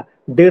can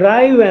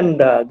derive and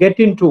get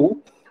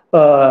into.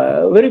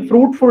 very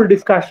fruitful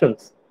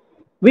discussions,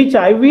 which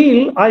I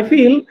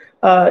feel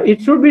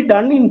it should be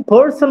done in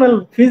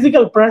personal,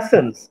 physical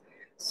presence,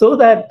 so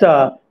that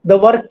the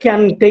work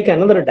can take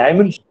another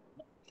dimension.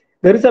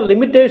 There is a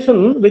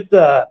limitation with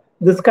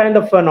this kind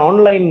of an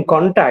online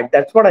contact.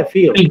 That's what I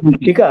feel.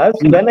 Because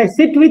when I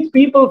sit with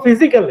people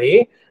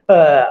physically,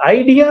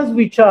 ideas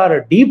which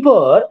are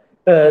deeper,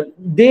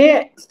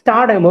 they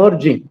start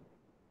emerging.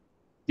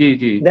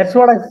 That's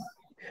what I.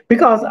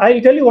 Because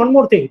I'll tell you one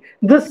more thing.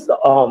 This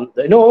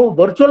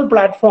virtual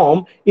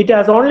platform, it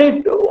has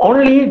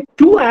only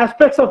two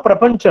aspects of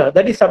prapancha,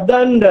 that is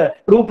Shabda and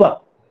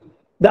Rupa.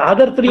 The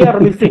other three are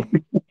missing.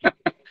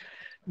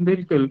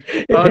 बिल्कुल,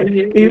 और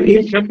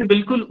ये शब्द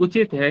बिल्कुल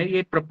उचित है,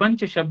 ये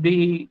प्रपंच शब्द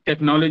ही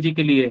टेक्नोलॉजी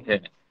के लिए है।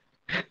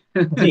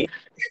 जी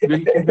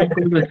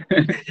बिल्कुल।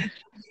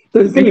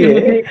 तो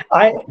इसलिए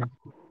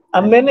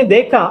अब मैंने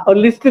देखा और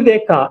लिस्ट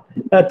देखा,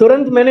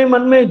 तुरंत मैंने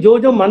मन में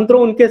जो मंत्र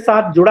उनके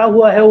साथ जुड़ा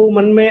हुआ है वो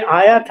मन में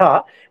आया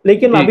था,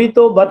 लेकिन अभी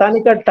तो बताने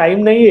का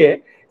टाइम नहीं है,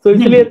 तो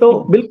इसलिए तो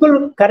बिल्कुल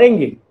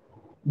करेंगे।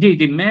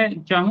 जी,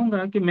 मैं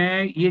चाहूंगा कि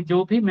मैं ये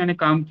जो भी मैंने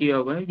काम किया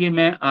हुआ है ये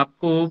मैं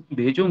आपको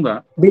भेजूंगा,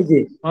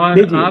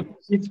 और आप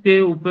इसके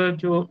ऊपर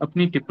जो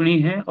अपनी टिप्पणी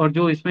है और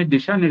जो इसमें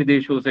दिशा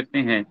निर्देश हो सकते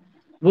हैं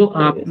वो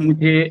आप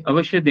मुझे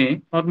अवश्य दें,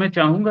 और मैं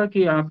चाहूंगा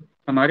कि आप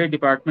हमारे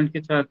डिपार्टमेंट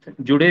के साथ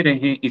जुड़े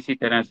रहें इसी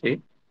तरह से,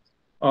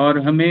 और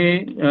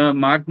हमें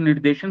मार्ग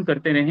निर्देशन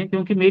करते रहें,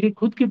 क्योंकि मेरी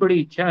खुद की बड़ी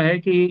इच्छा है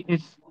कि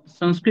इस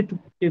संस्कृत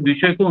के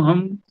विषय को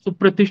हम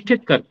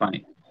सुप्रतिष्ठित कर पाएं।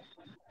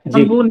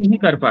 हम वो नहीं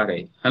कर पा रहे,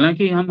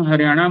 हालांकि हम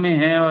हरियाणा में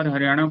हैं और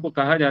हरियाणा को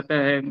कहा जाता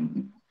है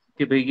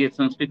कि भाई ये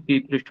संस्कृत की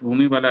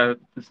पृष्ठभूमि वाला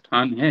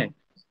स्थान है,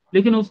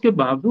 लेकिन उसके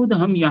बावजूद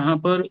हम यहाँ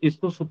पर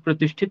इसको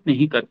सुप्रतिष्ठित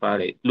नहीं कर पा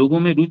रहे, लोगों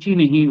में रुचि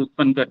नहीं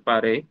उत्पन्न कर पा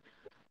रहे।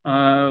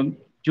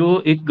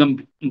 जो एक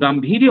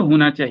गांभीर्य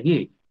होना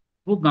चाहिए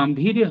वो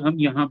गांभीर्य हम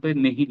यहाँ पर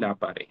नहीं ला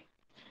पा रहे।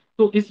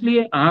 तो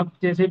इसलिए आप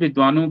जैसे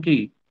विद्वानों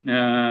की,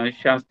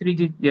 शास्त्री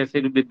जी जैसे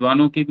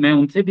विद्वानों की, मैं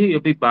उनसे भी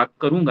अभी बात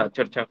करूंगा,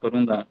 चर्चा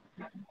करूंगा।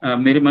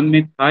 मेरे मन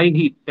में था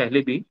ही पहले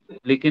भी,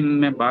 लेकिन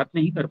मैं बात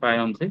नहीं कर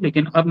पाया उनसे,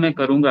 लेकिन अब मैं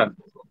करूंगा,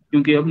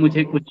 क्योंकि अब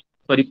मुझे कुछ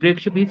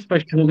परिप्रेक्ष्य भी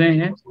स्पष्ट हो गए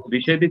हैं,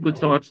 विषय भी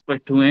कुछ और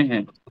स्पष्ट हुए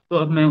हैं, तो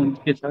अब मैं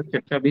उनके साथ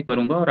चर्चा भी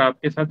करूंगा और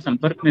आपके साथ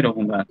संपर्क में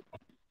रहूंगा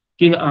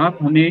कि आप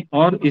हमें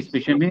और इस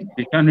विषय में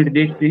दिशा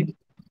निर्देश दें,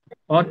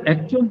 और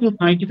एक्चुअल जो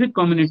साइंटिफिक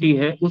कम्युनिटी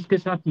है उसके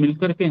साथ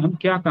मिलकर के हम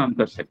क्या काम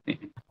कर सकते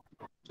हैं।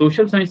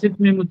 सोशल साइंसेज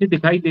में मुझे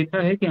दिखाई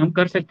देता है कि हम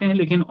कर सकते हैं,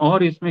 लेकिन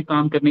और इसमें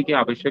काम करने की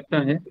आवश्यकता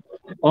है,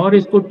 और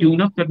इसको ट्यून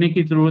अप करने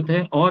की जरूरत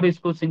है, और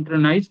इसको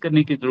सिंक्रोनाइज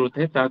करने की जरूरत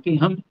है, ताकि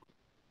हम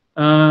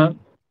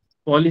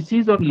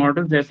पॉलिसीज और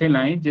मॉडल्स ऐसे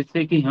लाएं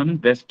जिससे कि हम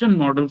वेस्टर्न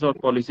मॉडल्स और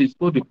पॉलिसीज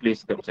को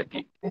रिप्लेस कर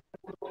सकें।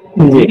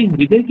 मेरी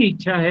हृदय की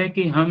इच्छा है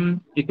कि हम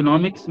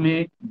इकोनॉमिक्स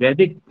में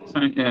वैदिक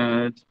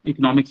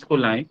इकोनॉमिक्स को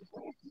लाएं,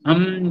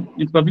 हम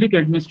पब्लिक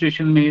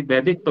एडमिनिस्ट्रेशन में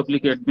वैदिक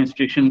पब्लिक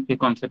एडमिनिस्ट्रेशन के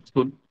कॉन्सेप्ट्स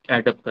को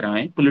एडप्ट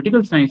कराएं,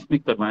 पॉलिटिकल साइंस में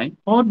करवाएं,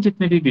 और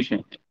जितने भी विषय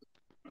हैं,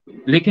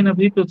 लेकिन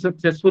अभी तो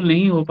सक्सेसफुल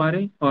नहीं हो पा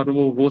रहे, और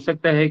वो हो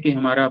सकता है कि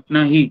हमारा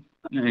अपना ही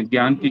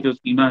ज्ञान की जो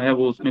सीमा है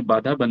वो उसमें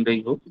बाधा बन रही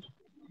हो,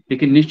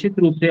 लेकिन निश्चित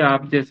रूप से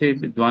आप जैसे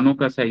विद्वानों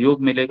का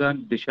सहयोग मिलेगा,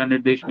 दिशा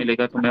निर्देश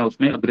मिलेगा, तो मैं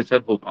उसमें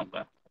अग्रसर हो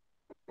पाऊंगा।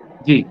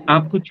 जी,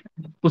 आप कुछ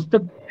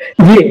पुस्तक?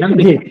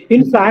 जी,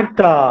 in fact,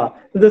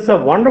 this is a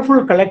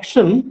wonderful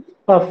collection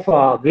of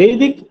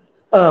Vedic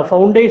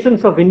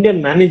foundations of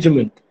Indian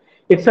management.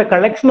 It's a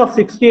collection of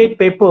 68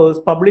 papers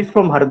published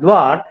from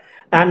Haridwar,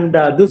 and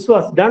this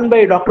was done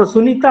by Dr.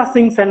 Sunita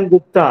Singh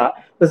Sengupta,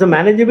 who is a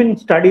management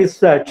studies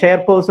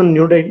chairperson,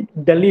 New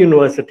Delhi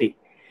University.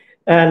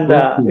 And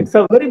it's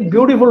a very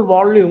beautiful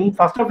volume,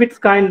 first of its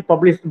kind,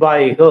 published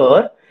by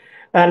her,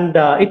 and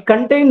it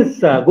contains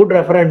good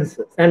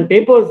references, and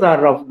papers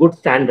are of good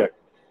standard.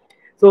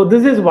 So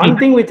this is one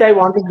thing which I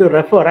wanted to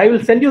refer. I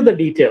will send you the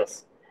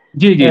details.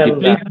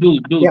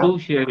 Please do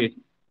share it.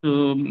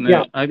 So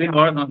I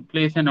will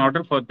place an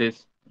order for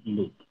this.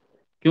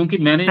 क्योंकि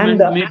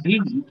management में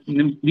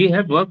भी we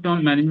have worked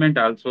on management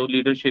also,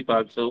 leadership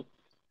also,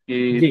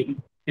 कि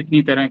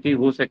कितनी तरह की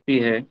हो सकती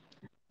है.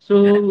 So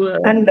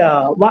and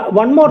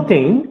one more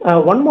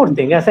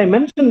thing, as I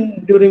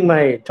mentioned during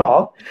my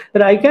talk,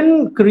 that I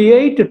can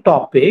create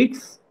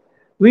topics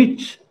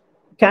which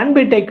can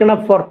be taken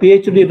up for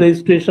PhD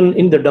registration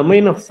in the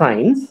domain of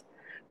science,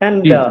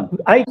 and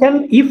I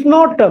can, if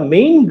not a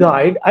main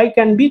guide, I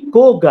can be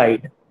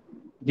co-guide.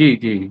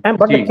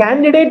 But the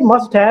candidate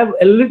must have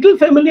a little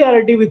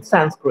familiarity with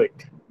Sanskrit.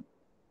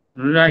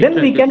 Right. Then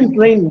we can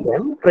train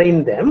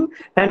them,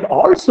 and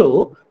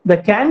also the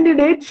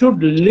candidate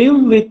should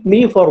live with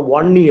me for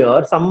 1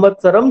 year,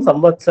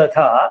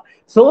 samvatsatha,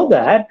 so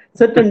that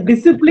certain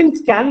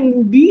disciplines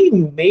can be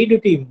made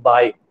to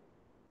imbibe.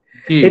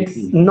 It's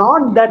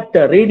not that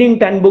reading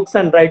 10 books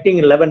and writing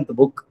 11th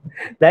book.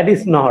 That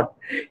is not.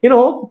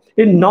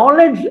 In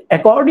knowledge,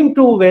 according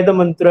to Veda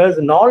mantras,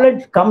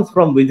 knowledge comes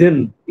from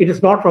within. It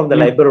is not from the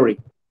library.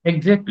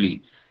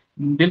 Exactly.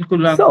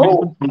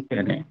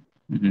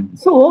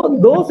 So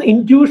those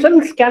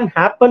intuitions can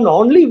happen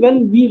only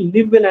when we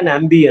live in an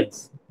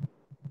ambience.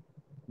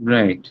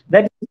 Right.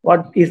 That is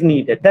what is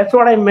needed. That's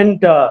what I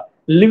meant,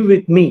 live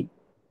with me,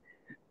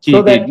 ji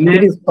so ji that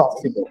it is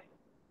possible.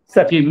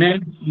 Sir. जी मैं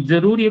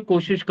जरूर ये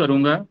कोशिश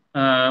करूंगा।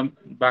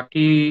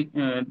 बाकी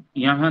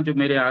यहाँ जो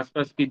मेरे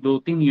आसपास की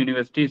 2-3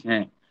 यूनिवर्सिटीज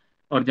हैं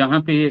और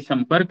जहाँ पे ये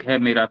संपर्क है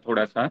मेरा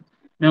थोड़ा सा,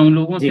 मैं उन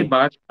लोगों से जी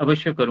बात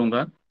अवश्य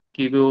करूंगा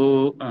कि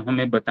वो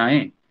हमें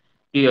बताएं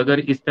कि अगर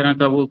इस तरह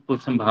का वो कुछ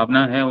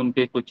संभावना है,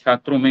 उनके कुछ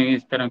छात्रों में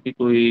इस तरह की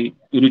कोई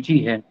रुचि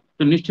है,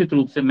 तो निश्चित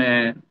रूप से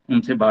मैं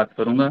उनसे बात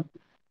करूंगा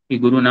कि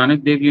गुरु नानक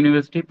देव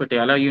यूनिवर्सिटी,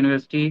 पटियाला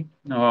यूनिवर्सिटी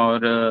और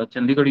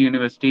चंडीगढ़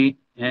यूनिवर्सिटी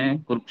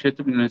हैं,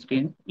 कुरुक्षेत्र यूनिवर्सिटी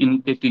है,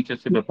 इनके टीचर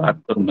से मैं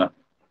बात करूंगा।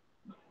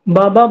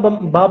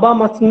 बाबा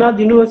मसनाद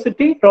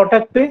यूनिवर्सिटी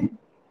रोहतक पे?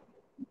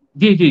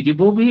 जी जी जी,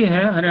 वो भी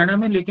है हरियाणा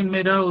में, लेकिन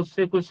मेरा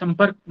उससे कोई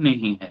संपर्क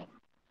नहीं है।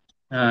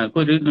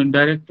 कोई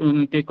डायरेक्ट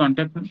उनके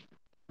कांटेक्ट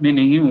में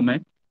नहीं हूँ मैं,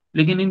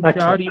 लेकिन इन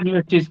अच्छा 4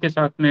 यूनिवर्सिटीज के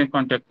साथ में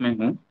कांटेक्ट में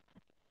हूँ।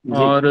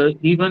 जी और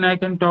even I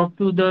can talk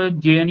to the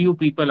JNU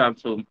people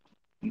also.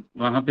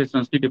 वहाँ पे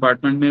संस्कृत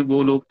डिपार्टमेंट में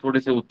वो लोग थोड़े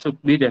से उत्सुक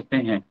भी रहते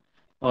हैं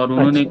और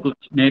उन्होंने अच्छा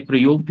कुछ नए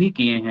प्रयोग भी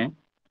किए हैं,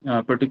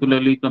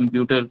 पर्टिकुलरली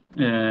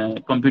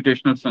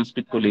कंप्यूटेशनल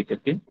संस्कृत को लेकर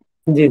के।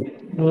 जी।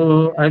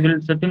 तो I will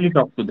certainly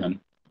talk to them.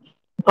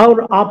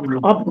 और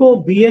आपको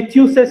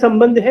बीएचयू से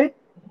संबंध है?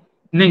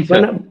 नहीं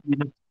सर,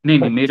 नहीं नहीं,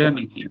 अच्छा मेरा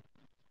नहीं है।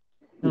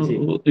 जी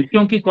तो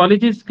क्योंकि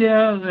कॉलेजेस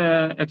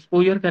का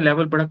एक्सपोजर का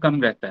लेवल बड़ा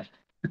कम रहता है।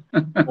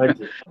 हाँ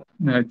जी।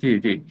 जी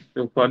जी,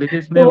 तो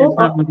कॉलेजेस में तो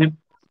उतना मुझे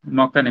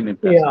मौका नहीं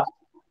मिलता।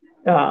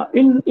 yeah.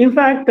 In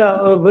fact,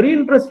 a very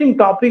interesting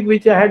topic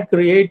which I had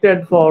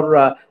created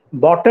for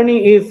botany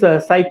is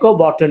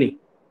psychobotany.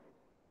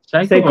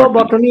 साइकोबॉटनी।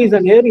 Psychobotany is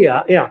an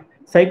area, yeah.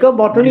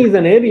 Psychobotany is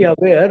an area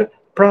where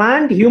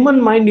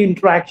plant-human mind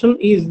interaction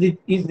is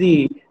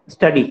the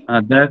study.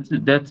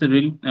 That's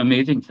really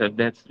amazing, sir.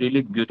 That's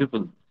really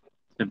beautiful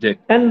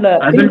subject. And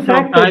I in will talk.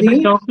 fact, I will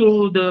the talk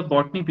to the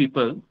botany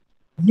people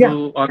yeah,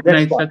 to that's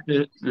organize what such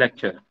a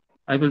lecture.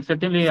 I will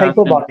certainly ask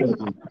them to psychobotany.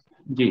 do.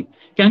 Ji,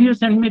 can you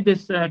send me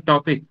this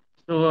topic?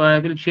 So I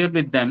will share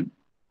with them.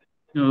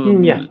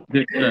 Yeah.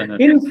 This,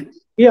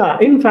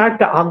 In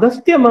fact,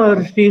 Agastya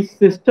Maharshi's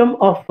system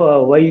of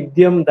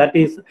Vaidyam, that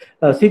is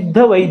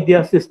Siddha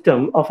Vaidya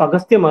system of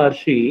Agastya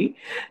Maharshi,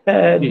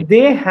 ji.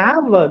 they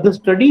have this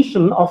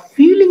tradition of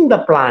feeling the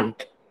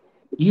plant.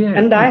 Yes,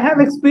 And I yes. have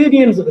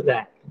experience with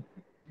that.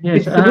 Yes,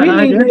 It's I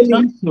really, read really,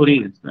 some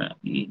stories.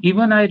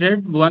 Even I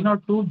read 1 or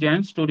 2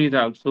 Jain stories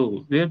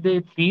also, where they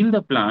feel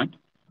the plant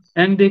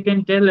and they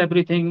can tell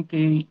everything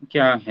कि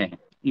क्या है.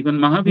 Even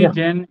Mahavir yeah.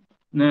 Jain,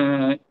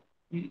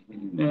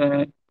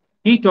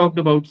 he talked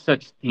about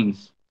such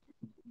things.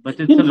 But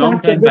it's a In long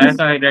fact, time there back is,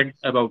 I read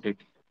about it.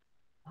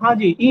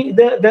 Haji,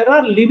 there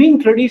are living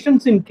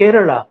traditions in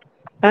Kerala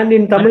and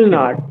in Tamil अच्छा,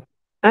 Nadu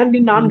and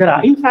in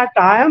Andhra. बिल्कुल. In fact,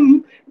 I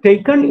am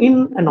taken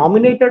in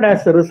nominated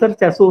as a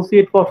research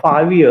associate for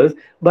 5 years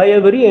by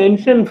a very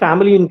ancient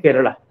family in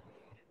Kerala.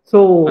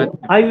 So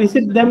अच्छा, I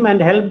visit them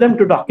and help them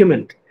to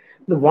document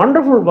the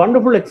wonderful,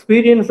 wonderful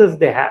experiences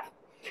they have.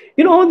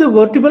 You know, the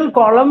vertebral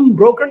column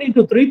broken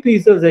into 3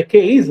 pieces, a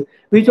case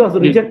which was ji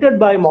rejected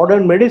by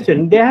modern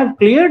medicine, they have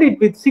cleared it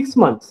with 6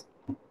 months.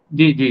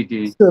 Ji ji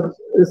ji. So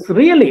it's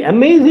really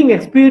amazing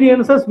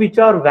experiences which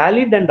are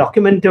valid and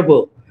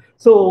documentable.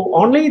 So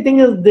only thing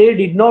is they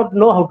did not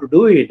know how to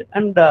do it.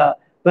 And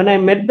when I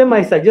met them,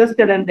 I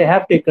suggested and they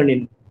have taken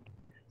in.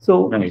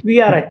 So Right.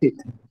 we are at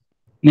it.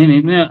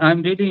 No,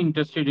 I'm really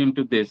interested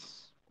into this.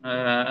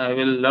 I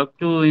will love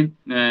to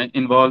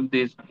involve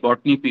these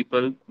botany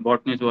people,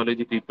 botany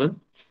zoology people.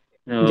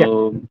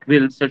 Yeah.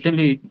 We'll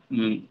certainly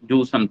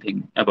do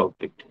something about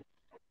it.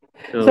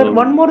 Sir, So,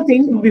 one more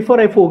thing before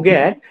I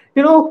forget,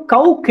 you know,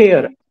 cow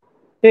care,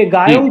 ये जी,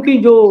 गायों की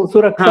जो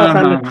सुरक्षा हाँ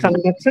हाँ हाँ,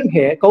 संरक्षण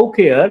है, cow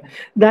care,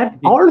 that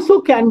ji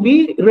also can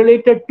be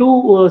related to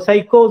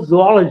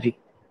psychozoology.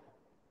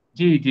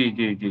 Ji ji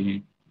ji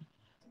ji.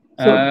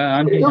 So,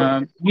 हाँ you जी know,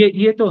 हाँ,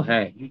 ये तो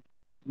है,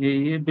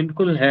 ये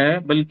बिल्कुल है।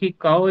 बल्कि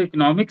काउ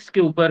इकोनॉमिक्स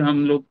के ऊपर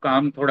हम लोग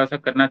काम थोड़ा सा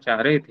करना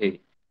चाह रहे थे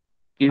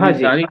कि हाँ वे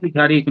जी. सारी की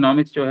सारी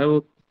इकोनॉमिक्स जो है वो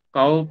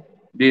काउ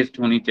बेस्ड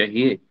होनी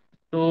चाहिए।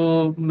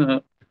 तो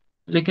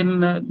लेकिन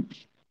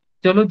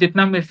चलो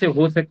जितना मेरे से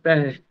हो सकता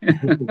है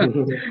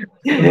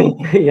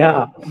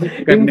Yeah.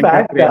 In करने का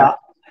fact, प्रयास।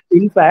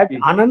 जी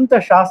Ananta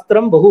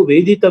Shastram Bahu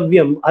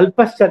Veditavyam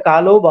Alpascha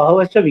Kalo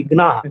Bhavascha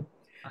Vignaha. There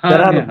हाँ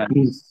are हाँ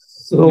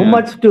so हाँ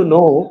much to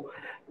know,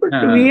 but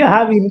we हाँ,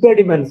 have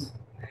impediments.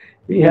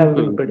 We have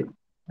बिल्कुल। impediments.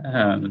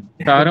 हाँ,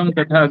 तारम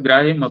तथा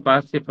ग्राह्य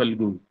मपास्य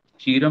फल्गु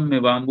क्षीरम में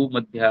वाम्बु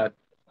मध्यात्।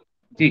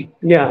 जी,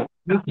 Yeah.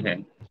 ठीक है।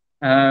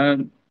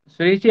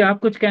 सुरेश जी, आप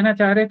कुछ कहना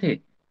चाह रहे थे?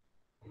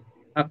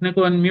 अपने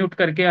को अनम्यूट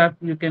करके आप,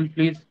 यू कैन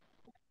प्लीज,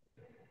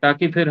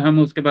 ताकि फिर हम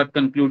उसके बाद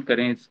कंक्लूड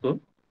करें इसको।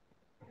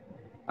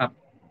 आप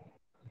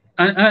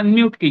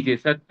अनम्यूट कीजिए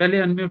सर, पहले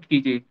अनम्यूट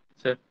कीजिए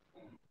सर,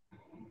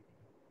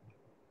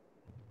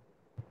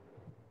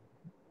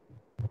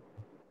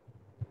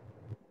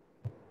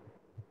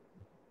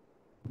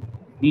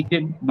 नीचे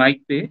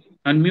माइक पे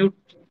अनम्यूट।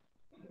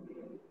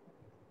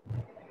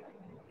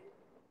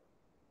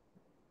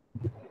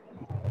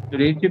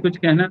 सुरेश जी कुछ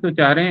कहना तो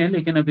चाह रहे हैं,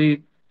 लेकिन अभी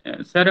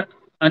सर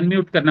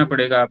अनम्यूट करना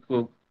पड़ेगा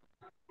आपको।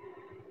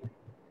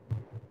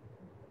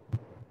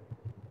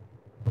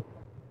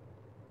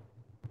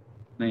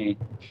 नहीं,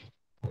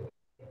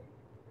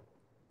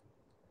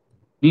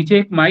 नीचे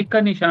एक माइक का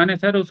निशान है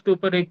सर, उसके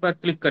ऊपर एक बार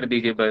क्लिक कर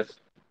दीजिए, बस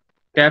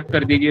टैप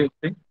कर दीजिए उस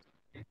पे।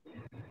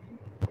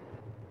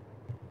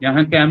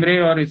 यहाँ कैमरे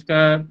और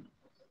इसका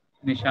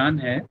निशान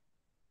है,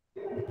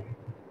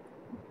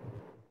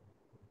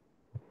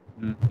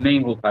 नहीं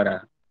हो पा रहा।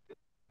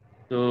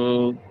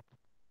 तो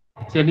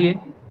चलिए,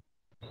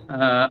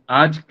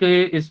 आज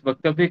के इस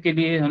वक्तव्य के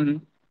लिए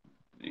हम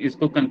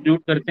इसको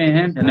कंक्लूड करते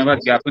हैं धन्यवाद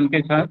ज्ञापन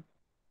के साथ।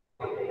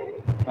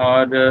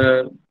 और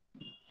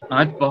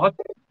आज बहुत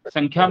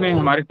संख्या में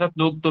हमारे साथ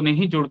लोग तो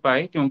नहीं जुड़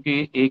पाए,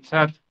 क्योंकि एक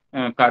साथ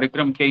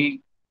कार्यक्रम कई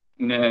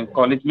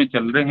कॉलेज में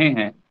चल रहे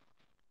हैं,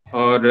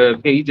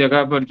 और कई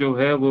जगह पर जो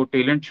है वो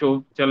टैलेंट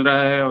शो चल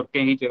रहा है, और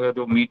कई जगह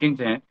जो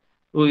मीटिंग्स हैं,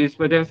 तो इस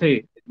वजह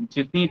से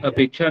जितनी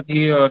अपेक्षा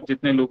थी और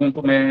जितने लोगों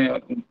को मैं,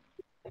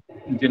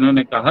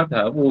 जिन्होंने कहा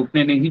था, वो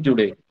उतने नहीं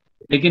जुड़े।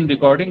 लेकिन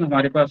रिकॉर्डिंग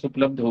हमारे पास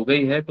उपलब्ध हो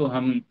गई है, तो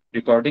हम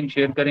रिकॉर्डिंग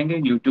शेयर करेंगे,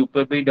 यूट्यूब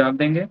पर भी डाल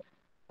देंगे,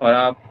 और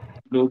आप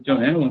लोग जो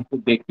हैं उनको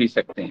देख भी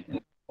सकते हैं।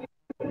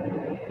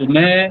 तो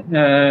मैं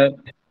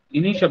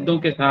इन्हीं शब्दों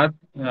के साथ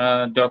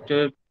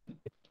डॉक्टर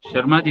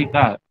शर्मा जी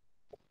का,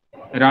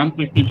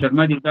 रामकृष्ण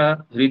शर्मा जी का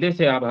हृदय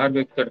से आभार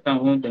व्यक्त करता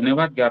हूँ,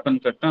 धन्यवाद ज्ञापन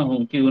करता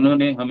हूँ कि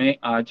उन्होंने हमें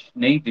आज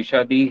नई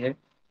दिशा दी है,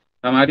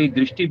 हमारी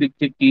दृष्टि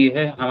विकसित की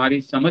है, हमारी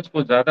समझ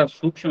को ज्यादा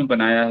सूक्ष्म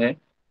बनाया है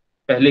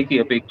पहले की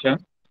अपेक्षा,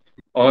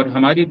 और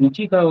हमारी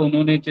रुचि का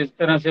उन्होंने जिस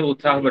तरह से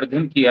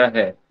उत्साहवर्धन किया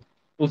है,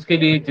 उसके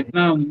लिए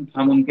जितना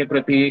हम उनके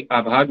प्रति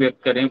आभार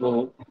व्यक्त करें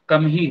वो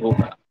कम ही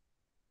होगा।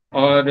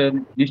 और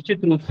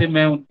निश्चित रूप से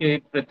मैं उनके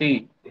प्रति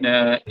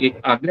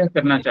एक आग्रह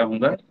करना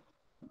चाहूंगा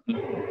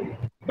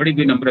बड़ी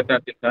विनम्रता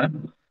के साथ,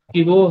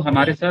 कि वो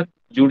हमारे साथ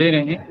जुड़े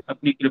रहें,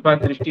 अपनी कृपा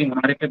दृष्टि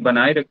हमारे पे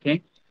बनाए रखें,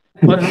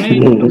 और हमें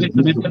समय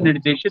समय पर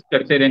निर्देशित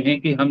करते रहें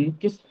कि हम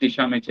किस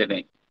दिशा में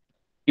चलें।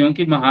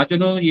 क्योंकि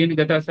महाजनों ये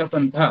गता सा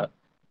पंथा,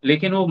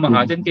 लेकिन वो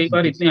महाजन कई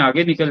बार इतने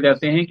आगे निकल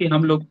जाते हैं कि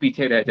हम लोग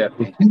पीछे रह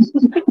जाते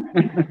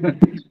हैं।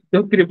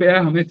 तो कृपया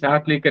हमें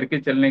साथ लेकर के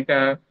चलने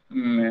का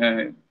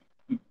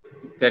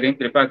करें,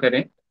 कृपा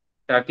करें,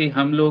 ताकि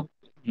हम लोग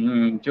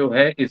जो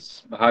है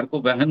इस भार को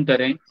वहन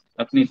करें,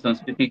 अपनी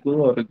संस्कृति को,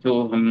 और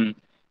जो हम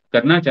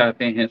करना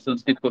चाहते हैं,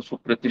 संस्कृत को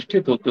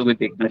सुप्रतिष्ठित होते हुए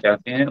देखना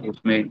चाहते हैं,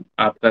 उसमें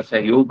आपका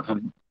सहयोग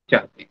हम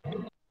चाहते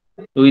हैं।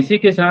 तो इसी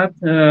के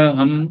साथ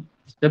हम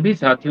सभी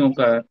साथियों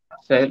का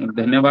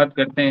धन्यवाद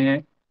करते हैं,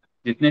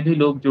 जितने भी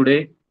लोग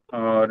जुड़े,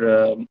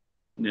 और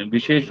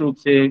विशेष रूप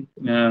से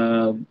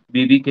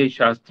बीबी के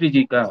शास्त्री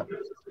जी का,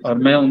 और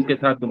मैं उनके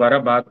साथ दोबारा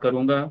बात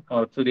करूंगा,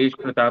 और सुरेश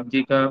प्रताप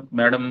जी का,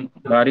 मैडम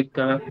बारिक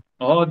का,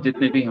 और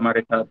जितने भी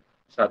हमारे साथ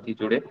साथी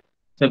जुड़े,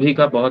 सभी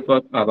का बहुत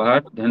बहुत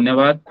आभार,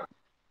 धन्यवाद।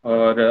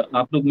 और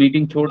आप लोग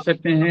मीटिंग छोड़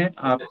सकते हैं।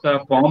 आपका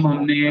फॉर्म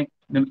हमने,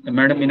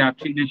 मैडम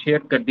मीनाक्षी ने शेयर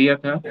कर दिया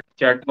था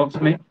चैट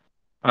बॉक्स में,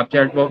 आप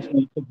चैट बॉक्स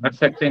में उसको भर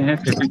सकते हैं,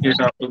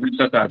 सर्टिफिकेट आप लोगों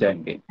तक आ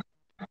जाएंगे।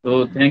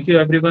 तो थैंक यू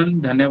एवरीवन,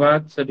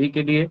 धन्यवाद सभी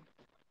के लिए।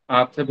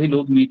 आप सभी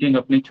लोग मीटिंग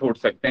अपनी छोड़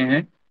सकते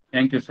हैं।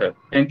 Thank you sir,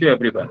 thank you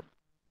everyone.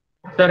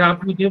 Sir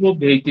आप मुझे वो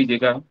भेज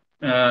दीजिएगा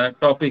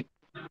टॉपिक,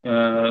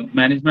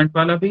 मैनेजमेंट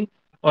वाला भी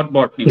और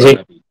बॉटनी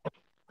वाला भी।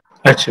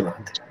 अच्छी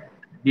बात।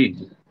 जी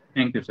जी,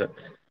 thank you sir.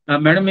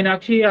 Madam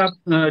Meenakshi, आप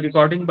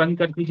रिकॉर्डिंग बंद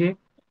कर दीजिए।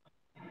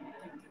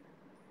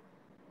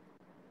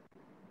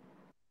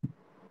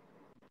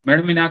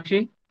 मैडम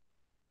मीनाक्षी,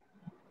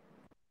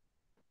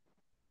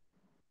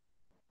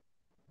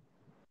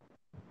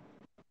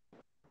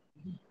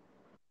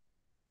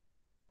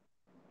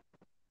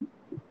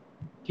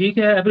 ठीक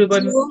है एवरीवन।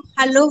 हेलो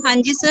हेलो, हाँ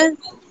जी सर।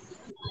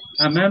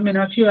 मैम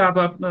मीनाक्षी,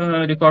 आप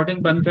रिकॉर्डिंग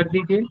बंद कर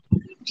दीजिए।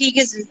 ठीक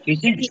है सर।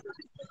 ठीक है,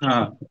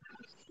 हाँ।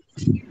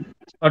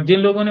 और जिन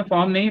लोगों ने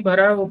फॉर्म नहीं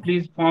भरा वो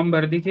प्लीज फॉर्म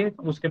भर दीजिए,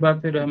 उसके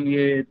बाद फिर हम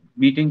ये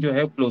मीटिंग जो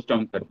है क्लोज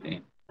डाउन करते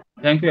हैं।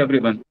 Thank you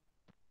everyone.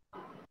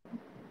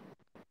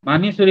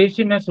 माननीय सुरेश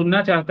जी, मैं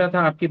सुनना चाहता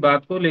था आपकी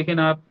बात को, लेकिन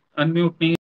आप अनम्यूट नहीं